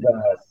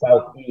the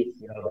southeast,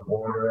 the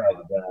border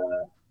of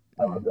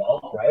the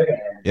Gulf, right?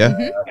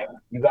 And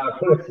you got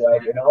cliffs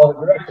like in all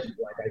the directions.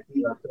 Like I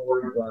see like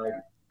towards like,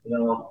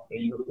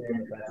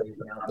 Angleton, if that's how you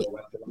pronounce it,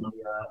 West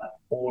Columbia,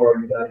 or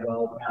you gotta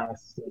go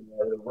past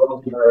the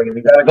Rosenberg, and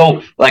you gotta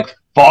go like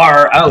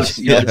far out,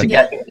 to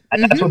get there.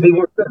 And that's what they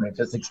were doing. It's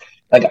just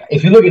like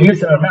if you look at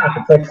Houston on a map,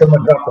 it's like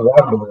someone dropped a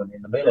water balloon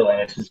in the middle,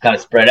 and it's just kind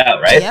of spread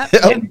out, right?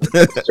 In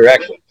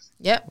directions.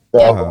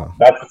 So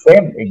that's the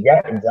same.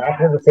 Exactly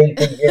the same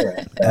thing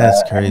here.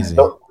 That's crazy.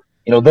 So,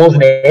 those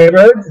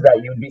neighborhoods that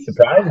you'd be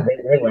surprised if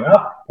they went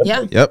up. But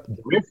the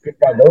risk is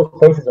that those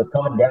places are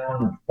coming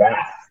down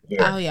fast.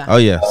 Oh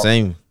yeah.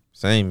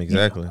 Same,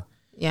 exactly.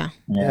 Yeah.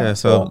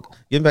 So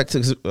getting back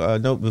to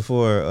note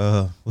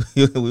before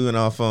we went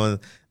off on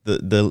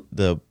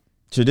the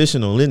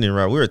traditional lending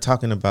route, we were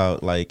talking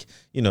about like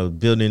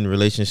building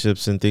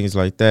relationships and things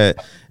like that.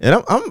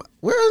 And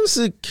we're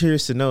honestly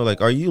curious to know,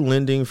 like, are you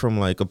lending from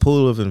like a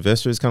pool of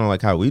investors, kind of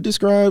like how we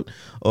described,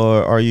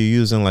 or are you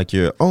using like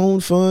your own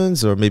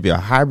funds, or maybe a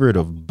hybrid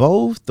of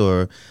both,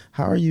 or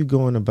how are you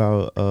going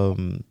about?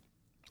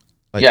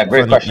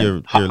 Great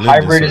question.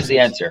 Hybrid is the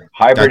answer.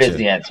 Is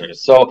the answer.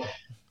 So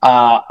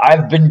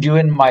I've been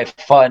doing my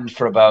fund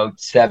for about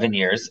 7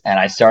 years, and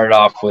I started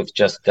off with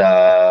just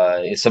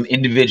some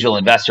individual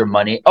investor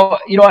money. Oh,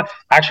 you know what?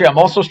 Actually, I'm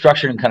also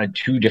structured in kind of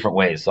two different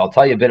ways. So I'll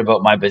tell you a bit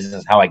about my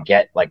business, how I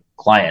get like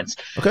clients.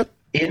 Okay.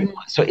 In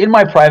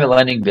my private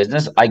lending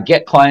business, I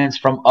get clients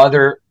from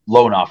other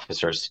loan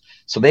officers.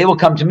 So they will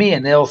come to me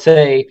and they'll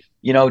say,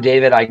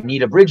 David, I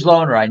need a bridge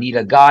loan, or I need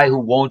a guy who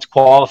won't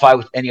qualify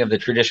with any of the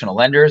traditional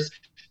lenders.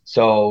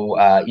 So,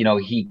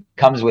 he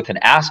comes with an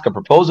ask, a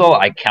proposal,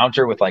 I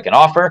counter with like an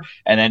offer,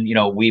 and then,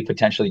 we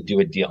potentially do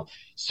a deal.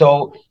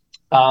 So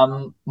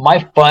my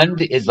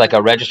fund is like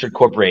a registered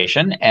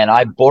corporation, and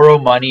I borrow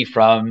money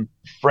from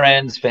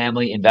friends,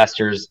 family,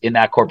 investors in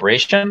that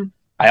corporation.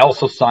 I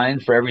also sign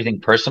for everything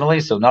personally.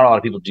 So not a lot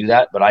of people do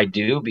that, but I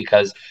do,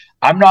 because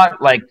I'm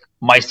not like,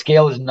 my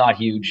scale is not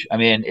huge. I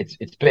mean,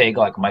 it's big.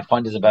 Like my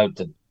fund is about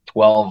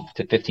 12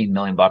 to 15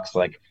 million bucks,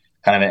 like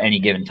kind of at any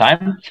given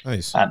time.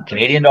 Nice.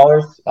 Canadian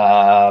dollars. But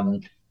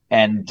I'm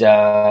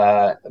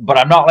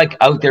not like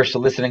out there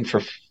soliciting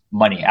for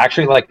money.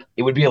 Actually, like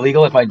it would be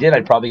illegal if I did.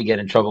 I'd probably get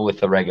in trouble with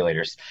the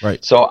regulators.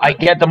 Right. So I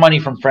get the money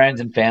from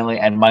friends and family,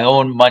 and my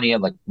own money,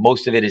 and like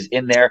most of it is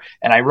in there.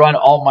 And I run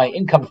all my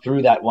income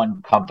through that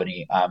one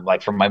company,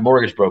 like from my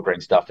mortgage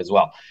brokering stuff as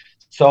well.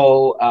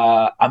 So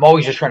I'm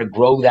always just trying to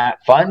grow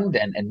that fund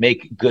and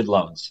make good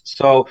loans.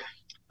 So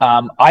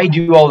I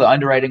do all the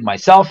underwriting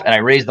myself, and I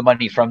raise the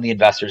money from the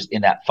investors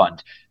in that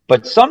fund.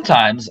 But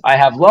sometimes I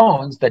have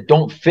loans that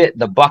don't fit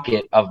the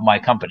bucket of my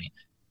company.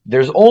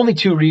 There's only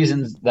two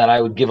reasons that I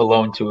would give a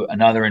loan to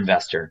another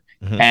investor.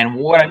 Mm-hmm. And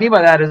what I mean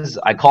by that is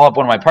I call up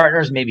one of my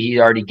partners. Maybe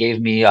he already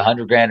gave me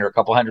 $100,000 or a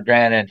couple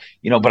 $100,000,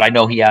 and but I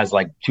know he has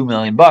like $2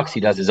 million. He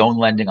does his own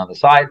lending on the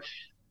side.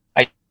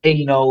 I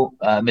say,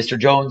 Mr.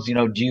 Jones,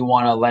 do you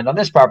want to lend on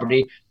this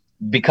property?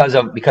 Because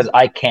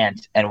I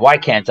can't. And why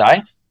can't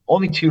I?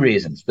 Only two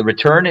reasons. The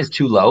return is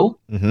too low,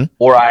 Mm-hmm.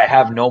 or I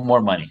have no more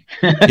money.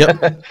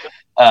 Yep.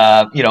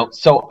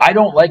 So I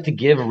don't like to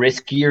give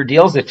riskier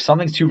deals. If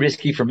something's too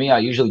risky for me, I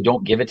usually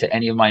don't give it to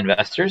any of my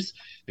investors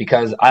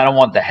because I don't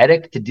want the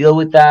headache to deal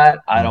with that.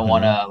 I don't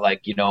want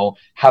to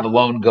have a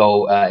loan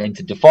go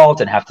into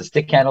default and have to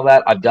stick handle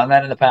that. I've done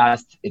that in the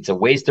past. It's a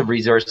waste of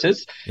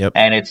resources. Yep.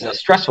 And it's a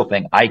stressful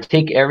thing. I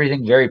take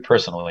everything very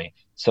personally.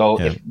 So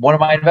Yeah. if one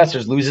of my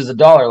investors loses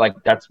 $1, like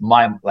that's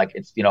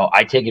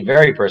I take it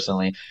very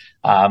personally.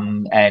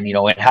 And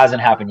it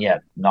hasn't happened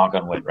yet, knock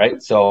on wood,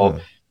 right? So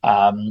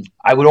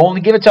I would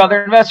only give it to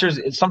other investors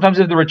sometimes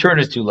if the return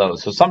is too low.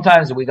 So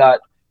sometimes we got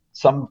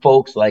some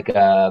folks like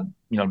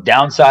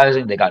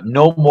downsizing, they got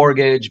no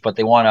mortgage, but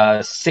they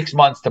want 6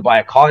 months to buy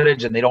a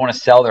cottage and they don't want to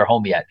sell their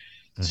home yet.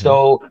 Mm-hmm.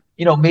 So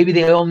maybe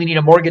they only need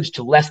a mortgage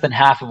to less than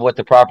half of what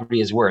the property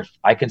is worth.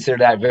 I consider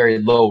that very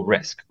low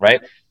risk,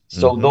 right?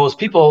 So those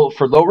people,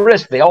 for low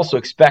risk, they also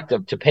expect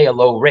to pay a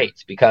low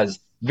rate because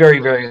very,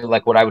 very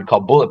like what I would call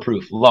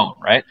bulletproof loan,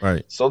 right?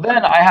 Right. So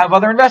then I have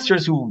other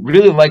investors who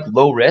really like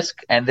low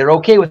risk and they're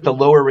okay with the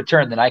lower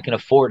return than I can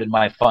afford in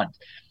my fund.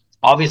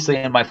 Obviously,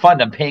 in my fund,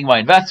 I'm paying my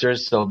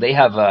investors, so they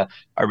have a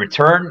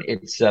return.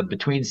 It's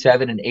between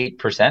 7 and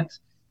 8%.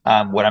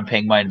 What I'm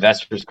paying my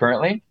investors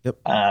currently. Yep.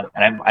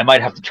 And I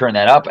might have to turn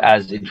that up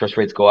as interest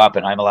rates go up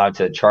and I'm allowed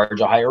to charge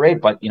a higher rate.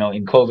 But,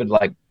 in COVID,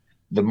 like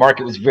the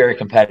market was very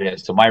competitive.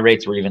 So my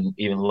rates were even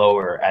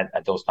lower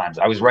at those times.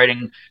 I was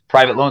writing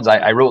private loans.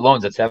 I wrote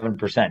loans at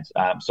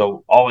 7%.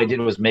 So all I did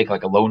was make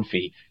like a loan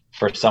fee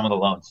for some of the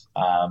loans.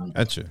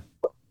 Gotcha.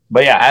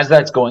 But yeah, as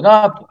that's going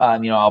up,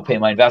 I'll pay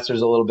my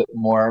investors a little bit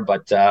more.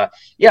 But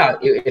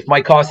if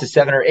my cost is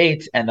 7 or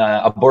 8 and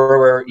a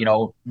borrower,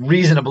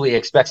 reasonably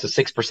expects a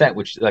 6%,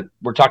 which like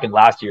we're talking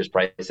last year's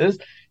prices,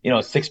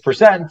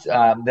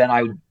 6%, then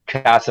I would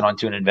pass it on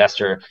to an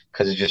investor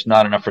because it's just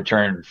not enough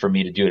return for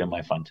me to do it in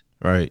my fund.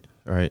 Right.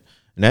 And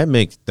that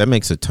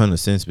makes a ton of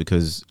sense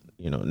because,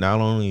 not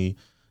only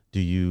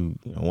do you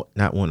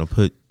not want to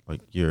put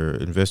like your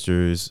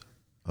investors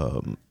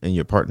and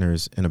your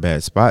partners in a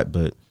bad spot,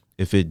 but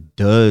if it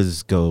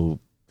does go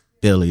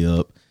belly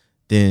up,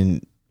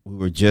 then we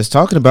were just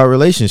talking about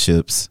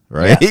relationships,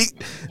 right?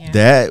 Yeah.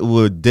 That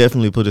would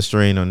definitely put a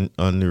strain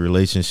on the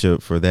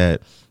relationship for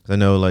that. I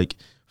know, like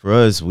for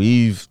us,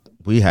 we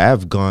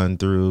have gone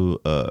through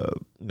a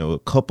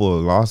couple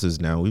of losses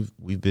now.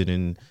 We've been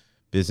in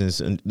business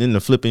and in the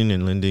flipping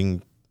and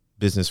lending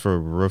business for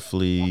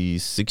roughly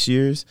 6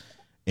 years,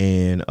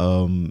 and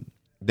I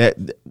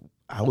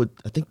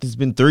think there's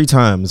been 3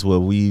 times where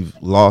we've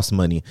lost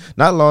money.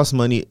 Not lost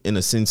money in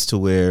a sense to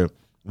where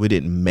we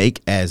didn't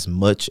make as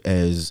much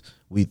as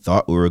we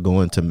thought we were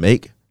going to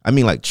make. I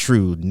mean, like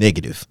true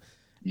negative.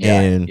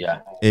 And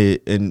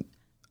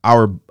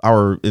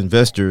our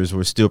investors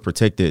were still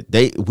protected.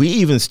 We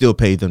even still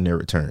paid them their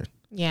return.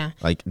 Yeah.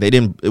 Like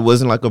it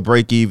wasn't like a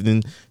break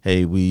even.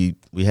 Hey, we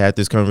had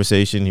this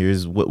conversation.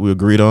 Here's what we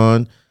agreed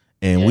on.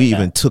 And we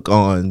even took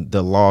on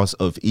the loss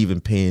of even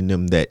paying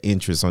them that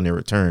interest on their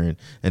return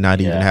and not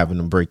even having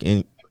them break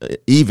in,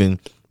 even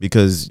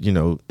because,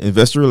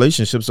 investor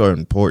relationships are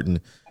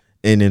important.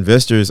 And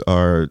investors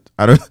are,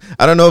 I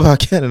don't know about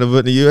Canada, but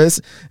in the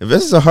U.S.,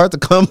 investors are hard to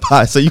come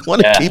by. So you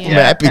want to keep them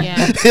happy.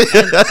 Yeah.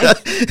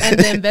 And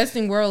the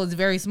investing world is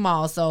very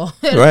small. So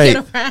right.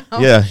 Get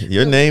around. Yeah.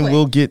 Your name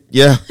will get,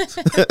 yeah.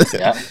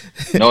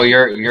 No,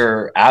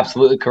 you're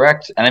absolutely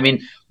correct. And I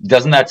mean,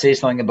 doesn't that say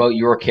something about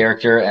your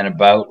character and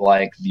about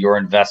like your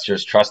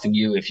investors trusting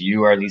you if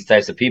you are these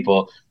types of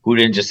people who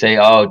didn't just say,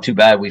 oh, too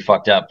bad we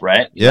fucked up,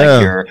 right?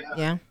 Yeah.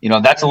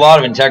 Like that's a lot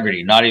of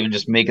integrity, not even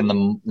just making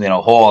them,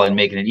 whole and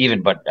making it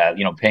even, but,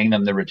 paying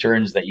them the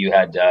returns that you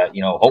had,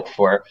 hoped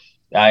for.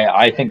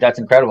 I think that's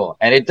incredible.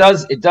 And it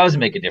does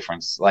make a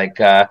difference. Like,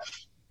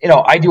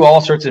 I do all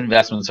sorts of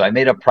investments. So I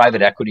made a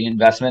private equity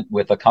investment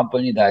with a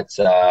company that's,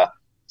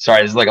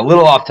 sorry, this is like a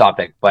little off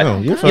topic, but,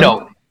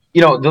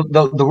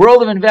 the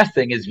world of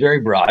investing is very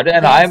broad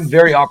and I'm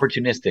very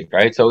opportunistic,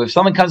 right? So if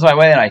someone comes my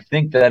way and I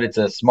think that it's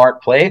a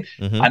smart play,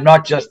 I'm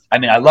not just,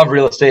 I love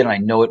real estate and I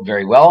know it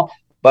very well,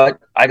 but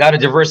I got to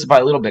diversify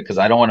a little bit because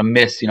I don't want to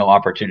miss,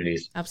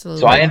 opportunities. Absolutely.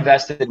 So I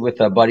invested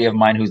with a buddy of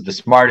mine who's the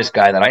smartest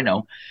guy that I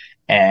know.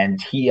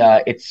 And he,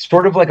 it's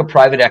sort of like a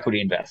private equity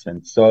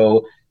investment.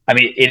 So I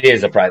mean, it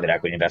is a private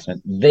equity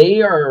investment.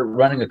 They are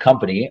running a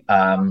company,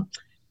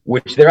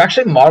 which they're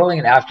actually modeling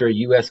it after a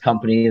U.S.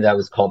 company that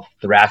was called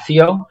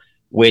Thrasio,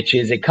 which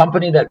is a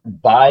company that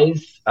buys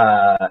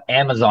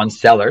Amazon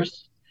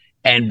sellers.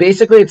 And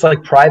basically, it's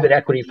like private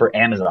equity for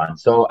Amazon.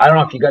 So I don't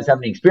know if you guys have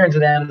any experience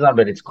with Amazon,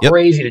 but it's Yep.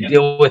 crazy to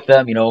deal with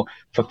them,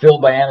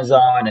 fulfilled by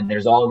Amazon. And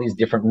there's all of these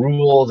different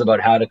rules about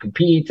how to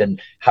compete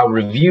and how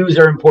reviews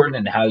are important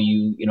and how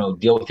you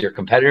deal with your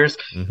competitors.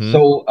 Mm-hmm.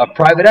 So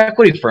private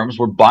equity firms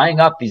were buying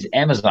up these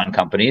Amazon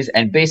companies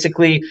and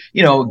basically,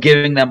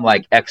 giving them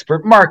like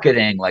expert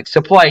marketing, like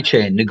supply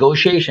chain,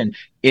 negotiation,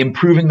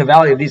 improving the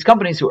value of these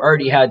companies who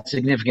already had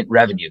significant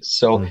revenues.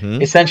 So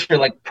Mm-hmm. essentially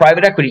like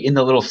private equity in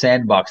the little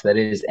sandbox that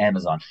is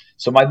Amazon.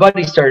 So my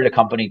buddy started a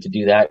company to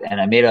do that, and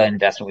I made an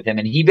investment with him,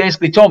 and he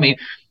basically told me,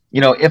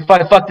 if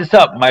I fuck this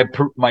up,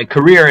 my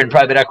career in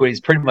private equity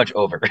is pretty much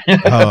over.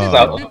 Oh.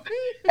 So,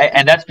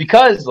 and that's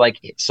because like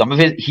some of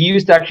he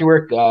used to actually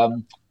work.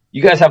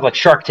 You guys have like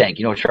Shark Tank.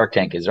 You know what Shark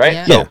Tank is, right?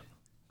 Yeah. So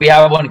we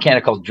have one in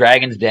Canada called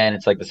Dragon's Den.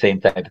 It's like the same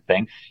type of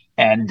thing.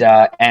 And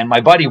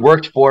my buddy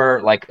worked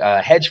for like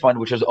a hedge fund,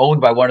 which was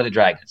owned by one of the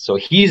dragons. So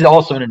he's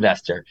also an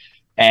investor.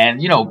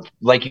 And,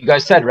 like you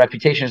guys said,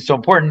 reputation is so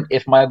important.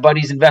 If my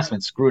buddy's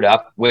investment screwed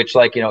up, which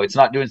it's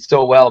not doing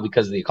so well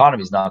because the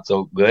economy is not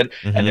so good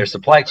Mm-hmm. and there's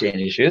supply chain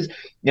issues,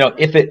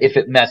 if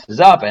it messes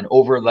up and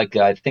over like,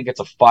 I think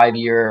it's a 5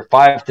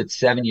 to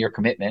 7 year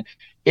commitment,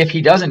 if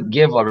he doesn't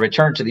give a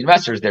return to the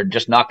investors, they're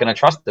just not going to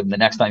trust him the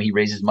next time he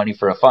raises money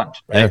for a fund.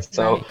 Right. Yeah,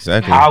 So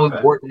exactly. how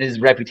important is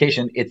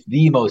reputation? It's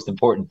the most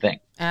important thing.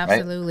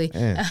 Absolutely.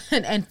 Right?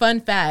 And fun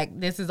fact,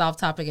 this is off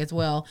topic as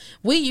well.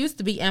 We used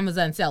to be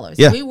Amazon sellers.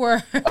 Yeah. We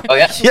were. Oh,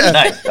 yeah. Yeah.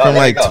 Nice. Oh, From there you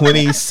like go.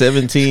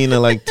 2017 to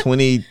like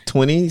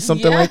 2020,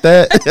 something Yeah. like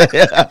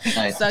that.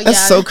 Nice. So,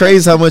 That's so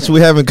crazy how much we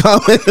have in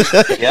common.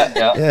 Yeah,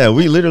 yeah. Yeah,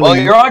 we literally. Well,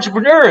 you're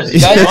entrepreneurs. You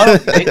guys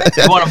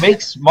want to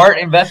make smart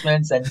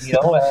investments, and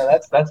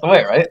that's the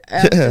way, right?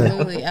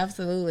 Absolutely.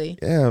 Absolutely.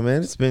 Yeah,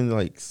 man, it's been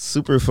like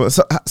super fun.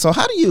 So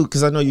how do you?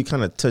 Because I know you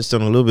kind of touched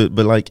on it a little bit,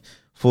 but like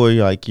for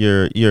like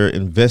your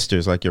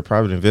investors, like your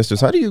private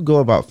investors, how do you go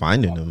about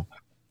finding them?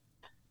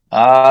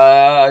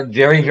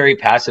 Very, very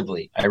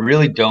passively. I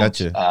really don't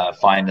Gotcha.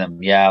 find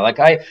them. Yeah, like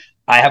I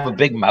have a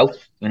big mouth,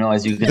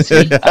 as you can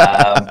see.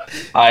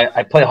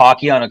 I play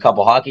hockey on a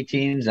couple hockey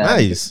teams, and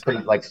Nice. I'm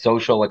pretty like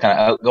social, like kind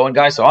of outgoing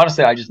guy. So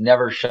honestly, I just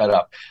never shut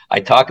up.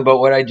 I talk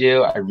about what I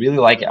do. I really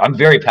like it. I'm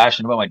very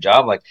passionate about my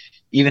job. Like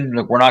even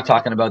if we're not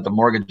talking about the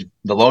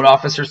loan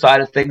officer side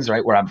of things,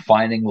 right? Where I'm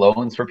finding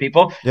loans for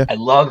people. Yeah. I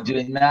love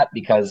doing that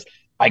because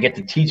I get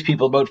to teach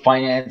people about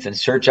finance and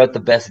search out the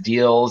best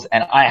deals.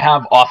 And I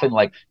have often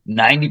like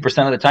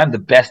 90% of the time, the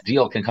best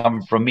deal can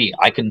come from me.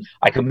 I can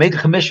make a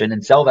commission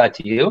and sell that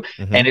to you.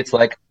 Mhm. And it's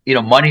like,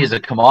 money is a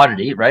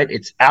commodity, right?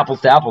 It's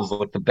apples to apples,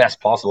 like the best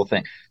possible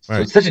thing. So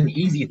Right. it's such an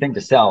easy thing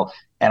to sell.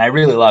 And I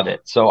really love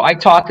it. So I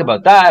talk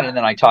about that, and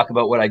then I talk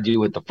about what I do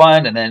with the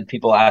fund, and then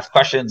people ask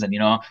questions, and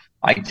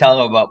I tell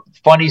them about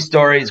funny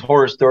stories,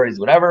 horror stories,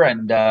 whatever,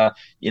 and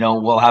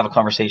we'll have a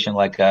conversation.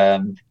 Like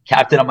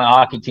captain on my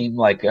hockey team,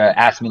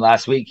 asked me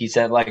last week. He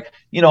said,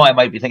 I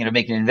might be thinking of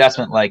making an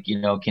investment.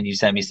 Can you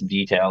send me some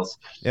details?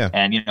 Yeah.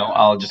 And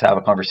I'll just have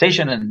a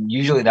conversation, and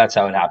usually that's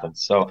how it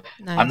happens. So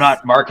Nice. I'm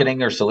not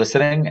marketing or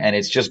soliciting, and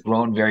it's just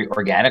grown very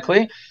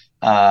organically.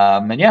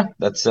 And yeah,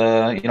 that's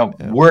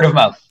word of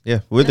mouth. Yeah,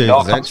 we're the It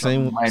all exact comes from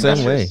same my way.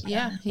 investors.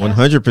 Yeah. Yeah.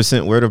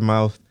 100% word of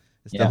mouth.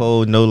 It's the Yeah.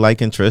 whole no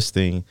like and trust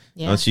thing.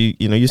 Yeah. Once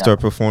you start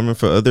performing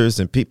for others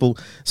and people.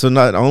 So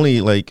not only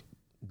like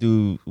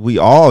do we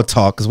all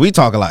talk, because we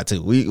talk a lot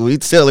too. We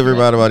tell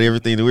everybody about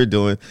everything that we're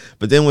doing.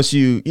 But then once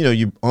you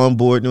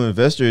onboard new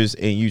investors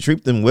and you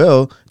treat them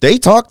well, they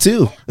talk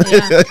too.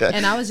 Yeah.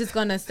 And I was just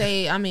gonna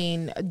say, I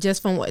mean,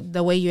 just from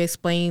the way you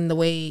explain, the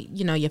way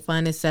your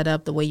fund is set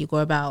up, the way you go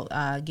about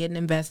getting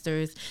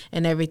investors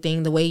and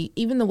everything,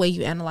 even the way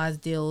you analyze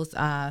deals,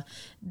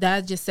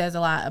 that just says a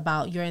lot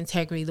about your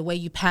integrity. The way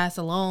you pass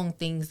along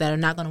things that are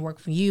not going to work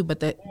for you, but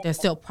they're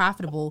still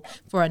profitable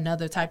for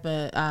another type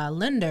of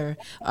lender.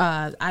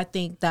 I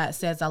think that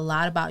says a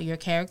lot about your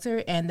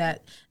character, and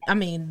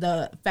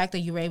the fact that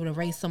you were able to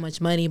raise so much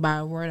money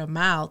by word of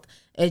mouth,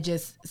 it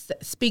just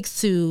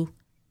speaks to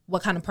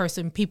what kind of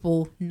person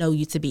people know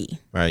you to be.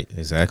 Right,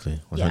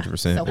 exactly.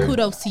 100%. So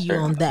kudos to you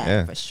on that,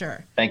 Yeah. for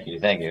sure. Thank you.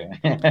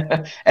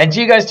 And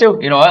to you guys too.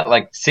 You know what?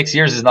 Like 6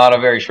 years is not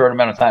a very short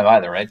amount of time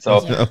either, right?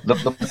 So Yeah.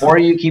 the more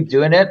you keep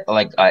doing it,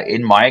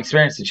 in my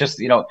experience, it's just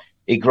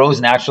it grows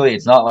naturally.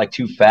 It's not like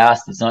too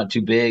fast. It's not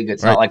too big.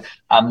 It's Right. not like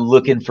I'm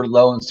looking for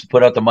loans to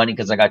put out the money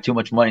because I got too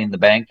much money in the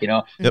bank.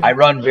 Yep. I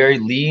run very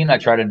lean. I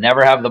try to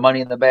never have the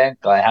money in the bank.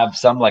 I have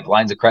some like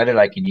lines of credit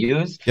I can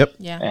use. Yep.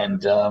 Yeah.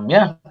 And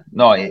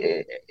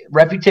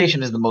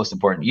reputation is the most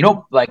important.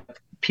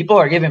 People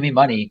are giving me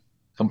money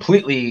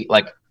completely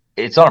like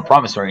it's on a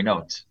promissory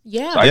note.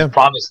 Yeah. So I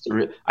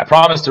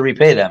promise to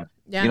repay them.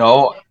 Yeah.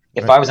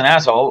 If I was an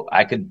asshole,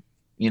 I could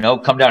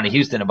come down to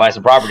Houston and buy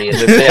some property and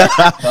live there.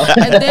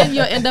 And then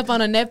you'll end up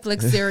on a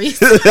Netflix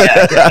series.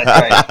 Yeah, that's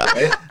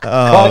right.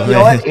 But you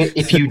know what?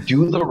 If you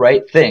do the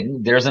right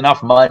thing, there's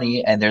enough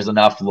money and there's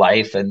enough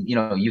life, and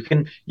you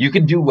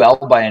can do well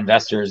by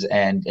investors,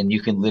 and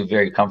you can live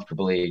very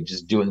comfortably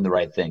just doing the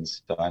right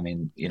things. So I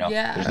mean,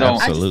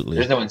 absolutely,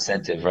 there's no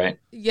incentive, right?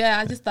 Yeah,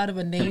 I just thought of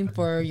a name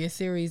for your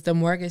series, The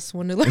Mortgage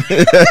Swindler.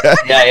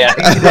 Yeah.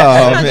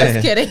 Oh, I'm man.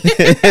 just kidding.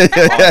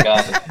 Oh my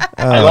God.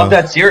 I love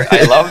that series.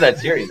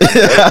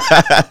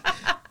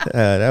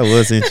 That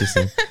was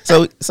interesting.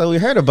 So we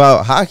heard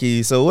about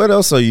hockey. So what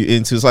else are you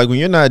into? It's like when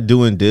you're not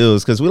doing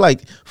deals, because we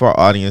like for our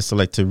audience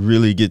to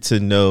really get to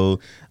know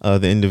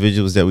the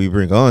individuals that we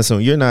bring on. So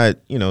you're not,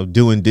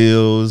 doing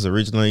deals,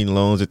 originating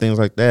loans or things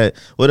like that.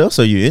 What else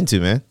are you into,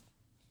 man?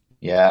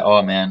 Yeah.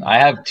 Oh man, I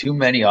have too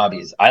many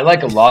hobbies. I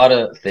like a lot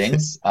of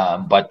things,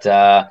 but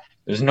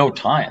there's no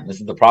time. This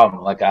is the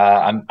problem. Like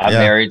I'm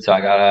married, so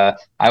I have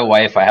a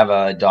wife. I have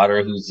a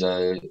daughter who's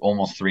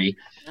almost 3.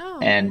 Oh,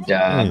 And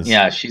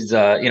nice. she's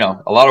a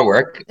lot of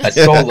work. It's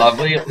so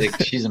lovely.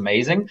 Like she's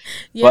amazing.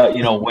 yeah.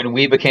 But when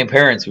we became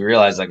parents, we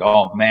realized like,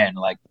 oh man,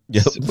 like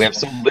Yep. we have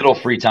so little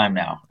free time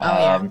now. Oh,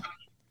 yeah.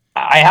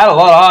 I had a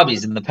lot of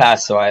hobbies in the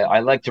past, so I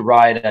like to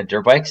ride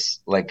dirt bikes.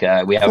 Like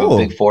we have Cool. a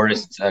big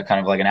forest, kind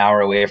of like an hour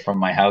away from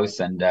my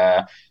house, and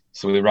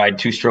so we ride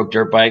 2-stroke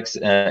dirt bikes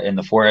in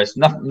the forest.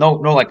 No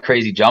like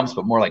crazy jumps,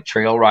 but more like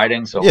trail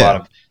riding. So a Yeah. lot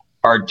of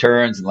hard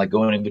turns and like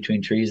going in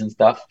between trees and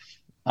stuff.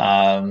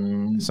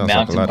 Sounds like a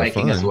Mountain lot of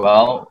biking fun. as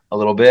well, a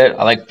little bit.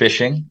 I like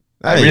fishing.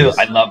 Nice.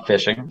 I love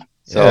fishing.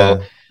 So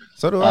Yeah.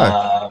 So do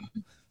I.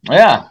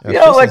 yeah,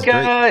 Yeah, like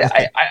fishing's great.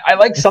 I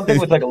like something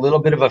with like a little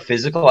bit of a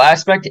physical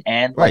aspect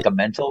and like Right. a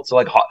mental. So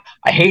like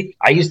I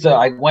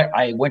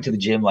went to the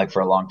gym like for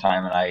a long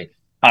time, and I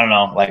don't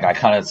know, like I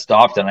kind of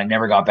stopped and I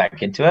never got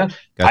back into it.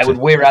 I Gotcha. would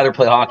way rather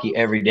play hockey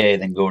every day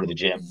than go to the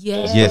gym.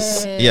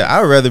 Yes. Yeah,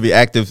 I would rather be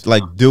active,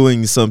 like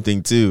doing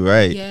something too,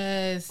 right?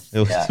 Yes.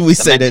 Yeah. We The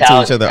say that to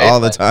mentality, each other right? all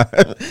the Like,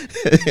 time.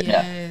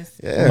 Yes.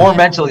 Yeah. more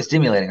mentally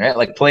stimulating, right?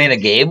 Like playing a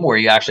game where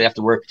you actually have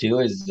to work too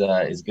is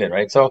good,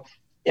 right? So,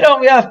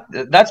 yeah,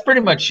 that's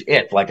pretty much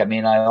it. Like, I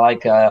mean, I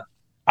like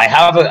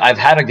I've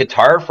had a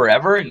guitar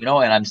forever, and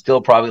I'm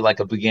still probably like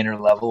a beginner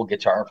level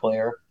guitar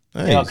player,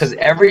 Nice. because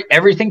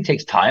everything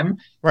takes time,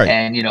 Right.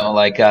 and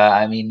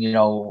I mean,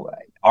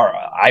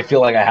 I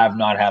feel like I have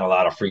not had a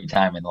lot of free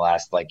time in the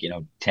last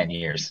 10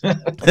 years.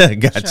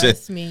 Gotcha.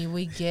 Trust me,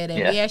 we get it.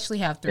 Yeah. We actually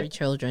have 3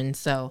 children,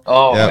 so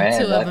Oh Yep. man,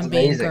 2 of that's them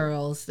being amazing.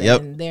 girls,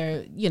 Yep. and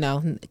they're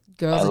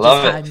girls I are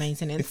love just it. high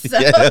maintenance. So.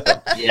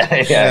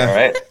 Yeah. Yeah,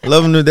 right.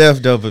 Love them to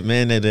death, though, but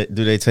man, do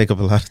they take up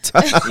a lot of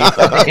time?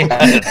 Yeah,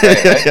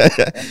 that's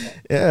right.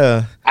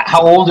 Yeah.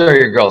 How old are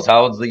your girls?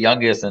 How old's the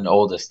youngest and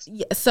oldest?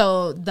 Yeah,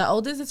 so the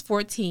oldest is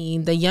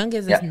 14, the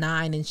youngest Yeah. is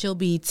 9, and she'll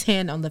be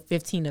 10 on the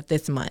 15th of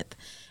this month.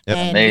 Yep.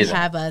 And Amazing. we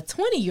have a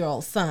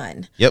 20-year-old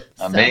son. Yep.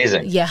 So,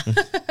 Amazing. yeah.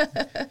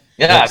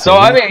 Yeah. So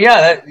I mean,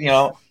 yeah,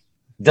 that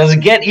does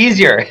it get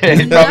easier?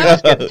 It probably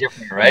just gets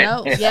different, right?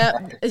 No,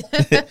 yep.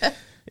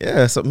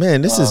 Yeah. So,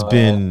 man, this has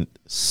been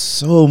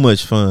so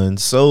much fun,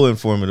 so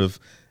informative.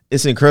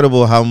 It's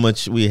incredible how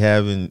much we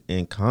have in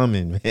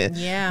common, man.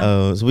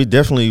 Yeah. So we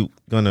definitely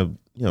gonna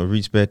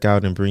reach back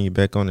out and bring you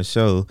back on the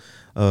show.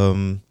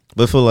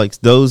 But for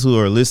like those who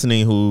are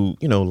listening, who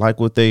like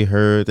what they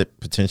heard, that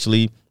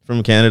potentially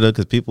from Canada,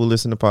 because people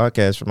listen to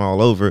podcasts from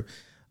all over.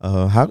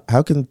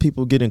 How can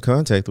people get in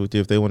contact with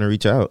you if they want to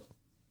reach out?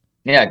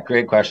 Yeah,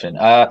 great question.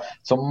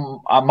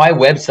 So my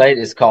website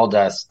is called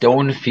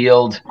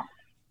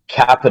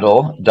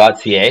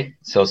stonefieldcapital.ca.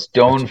 So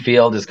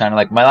Stonefield is kind of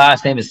like, my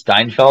last name is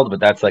Steinfeld, but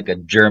that's like a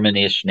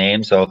Germanish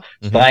name. So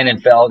Stein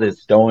and Feld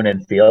is stone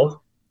and field.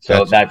 So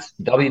Gotcha. that's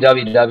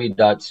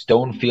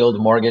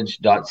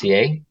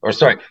www.stonefieldmortgage.ca, or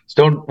sorry,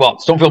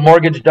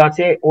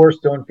 stonefieldmortgage.ca or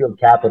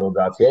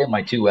stonefieldcapital.ca,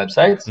 my 2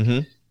 websites.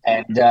 Mhm.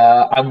 And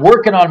I'm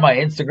working on my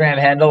Instagram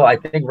handle. I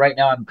think right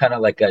now I'm kind of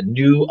like a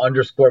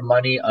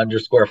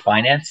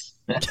new_money_finance.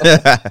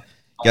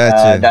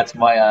 Gotcha. That's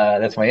my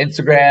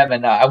Instagram,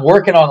 and I'm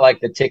working on like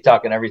the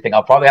TikTok and everything.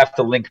 I'll probably have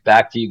to link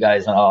back to you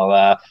guys, and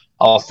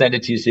I'll send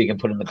it to you so you can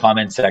put in the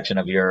comment section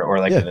of your, or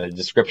like the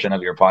description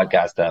of your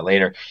podcast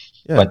later.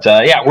 Yeah. But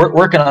yeah, we're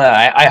working on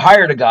that. I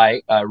hired a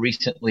guy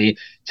recently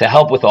to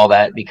help with all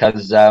that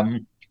because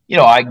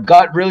I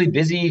got really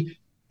busy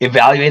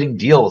evaluating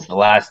deals the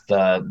last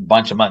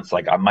bunch of months.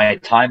 Like my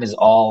time is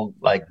all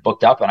like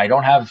booked up, and I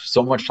don't have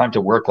so much time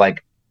to work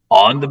like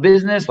on the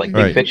business, like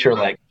big Right. picture.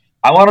 Like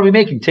I want to be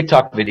making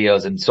TikTok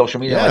videos and social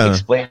media, Yeah. like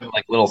explaining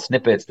like little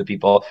snippets to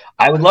people.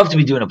 I would love to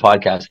be doing a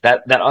podcast.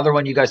 That other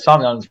one you guys saw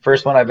me on is the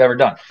first one I've ever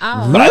done.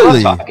 Oh, But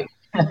Really? I love talking.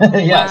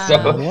 Yeah. Wow.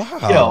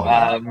 So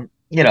Wow.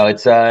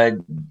 it's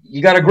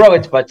you got to grow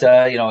it, but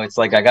it's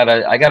like I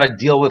gotta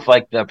deal with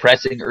like the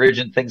pressing,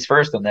 urgent things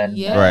first, and then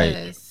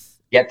yes.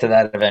 get to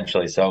that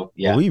eventually. So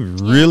yeah. Well, we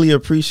really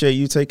appreciate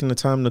you taking the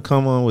time to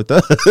come on with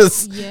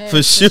us. Yes,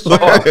 For sure.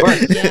 Of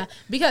course. Yeah,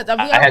 because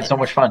I had so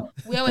much fun.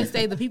 we always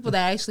say the people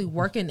that are actually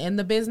working in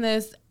the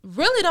business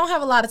really don't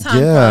have a lot of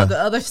time Yeah. for the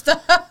other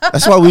stuff.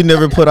 That's why we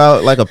never put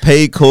out like a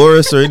paid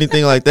chorus or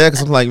anything like that.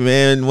 Because I'm like,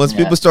 man, once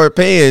people start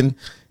paying,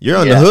 you're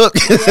on the hook.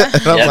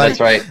 And I'm like, that's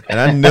right. And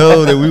I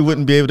know that we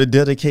wouldn't be able to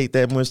dedicate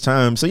that much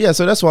time. So yeah,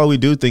 so that's why we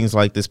do things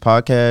like this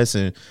podcast,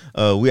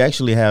 and we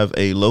actually have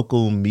a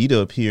local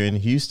meetup here in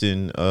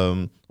Houston,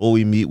 where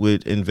we meet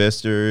with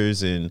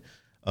investors and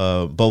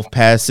both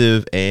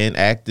passive and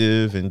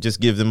active, and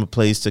just give them a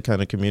place to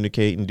kind of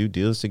communicate and do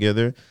deals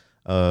together.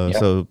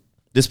 So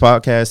this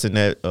podcast and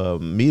that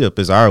meetup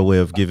is our way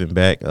of giving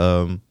back.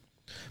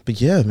 But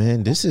yeah,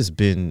 man, this has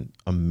been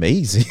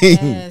amazing.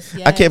 Yes.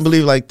 I can't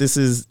believe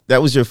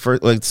that was your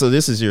first, like, so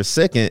this is your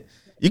second.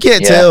 You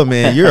can't tell,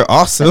 man. You're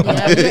awesome.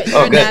 Yeah,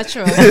 you're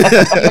natural.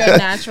 You're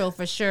natural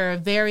for sure.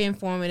 Very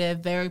informative,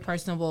 very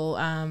personable.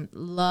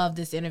 Love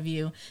this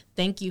interview.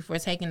 Thank you for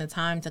taking the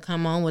time to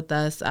come on with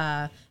us.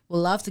 We'd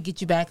love to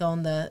get you back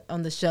on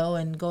the show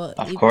and go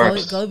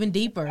even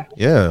deeper.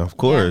 Yeah, of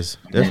course.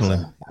 Yeah.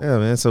 Definitely. Yeah,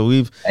 man. So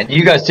and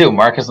you guys too,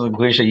 Marcus and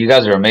Lucretia, you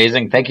guys are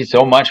amazing. Thank you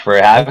so much for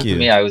having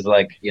me. I was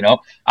like,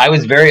 I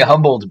was very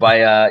humbled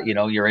by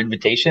your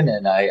invitation,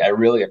 and I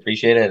really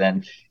appreciate it.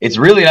 And it's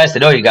really nice to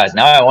know you guys.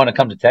 Now I want to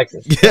come to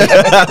Texas.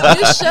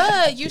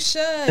 You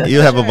should.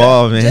 You have a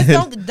ball,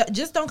 man.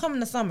 Just don't come in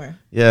the summer.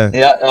 Yeah.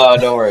 Yeah.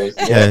 No worries.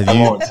 Yeah, I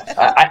won't.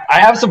 I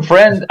have some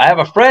friends. I have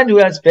a friend who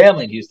has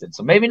family in Houston,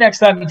 so maybe next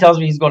time he tells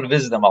me he's going to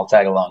visit them, I'll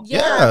tag along.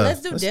 Yeah,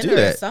 let's do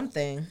dinner or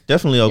something.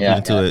 Definitely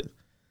open to it.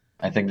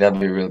 I think that'd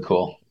be really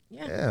cool.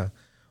 Yeah.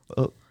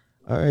 Well,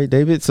 all right,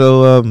 David.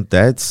 So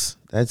that's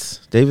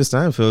David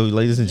Steinfeld,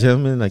 ladies and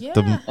gentlemen. Like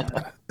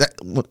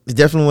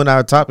definitely one of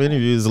our top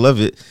interviews. Love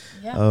it.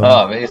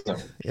 Yeah. Amazing.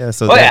 Yeah.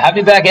 So have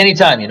me back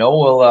anytime.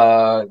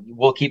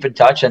 We'll keep in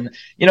touch, and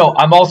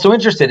I'm also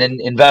interested in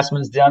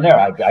investments down there.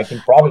 I can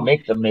probably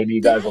make them. Maybe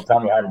you guys will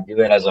tell me how to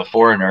do it as a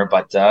foreigner,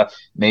 but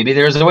maybe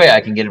there's a way I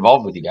can get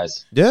involved with you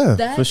guys.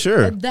 Yeah, for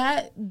sure.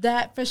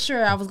 That for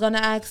sure. I was going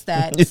to ask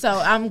that, so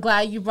I'm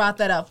glad you brought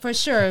that up. For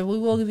sure, we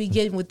will be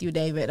getting with you,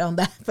 David, on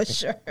that for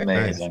sure.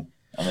 Amazing.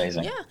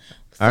 Yeah.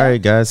 All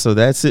right, guys. So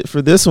that's it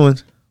for this one.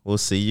 We'll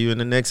see you in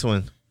the next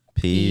one.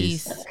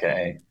 Peace.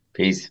 Okay.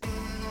 Peace.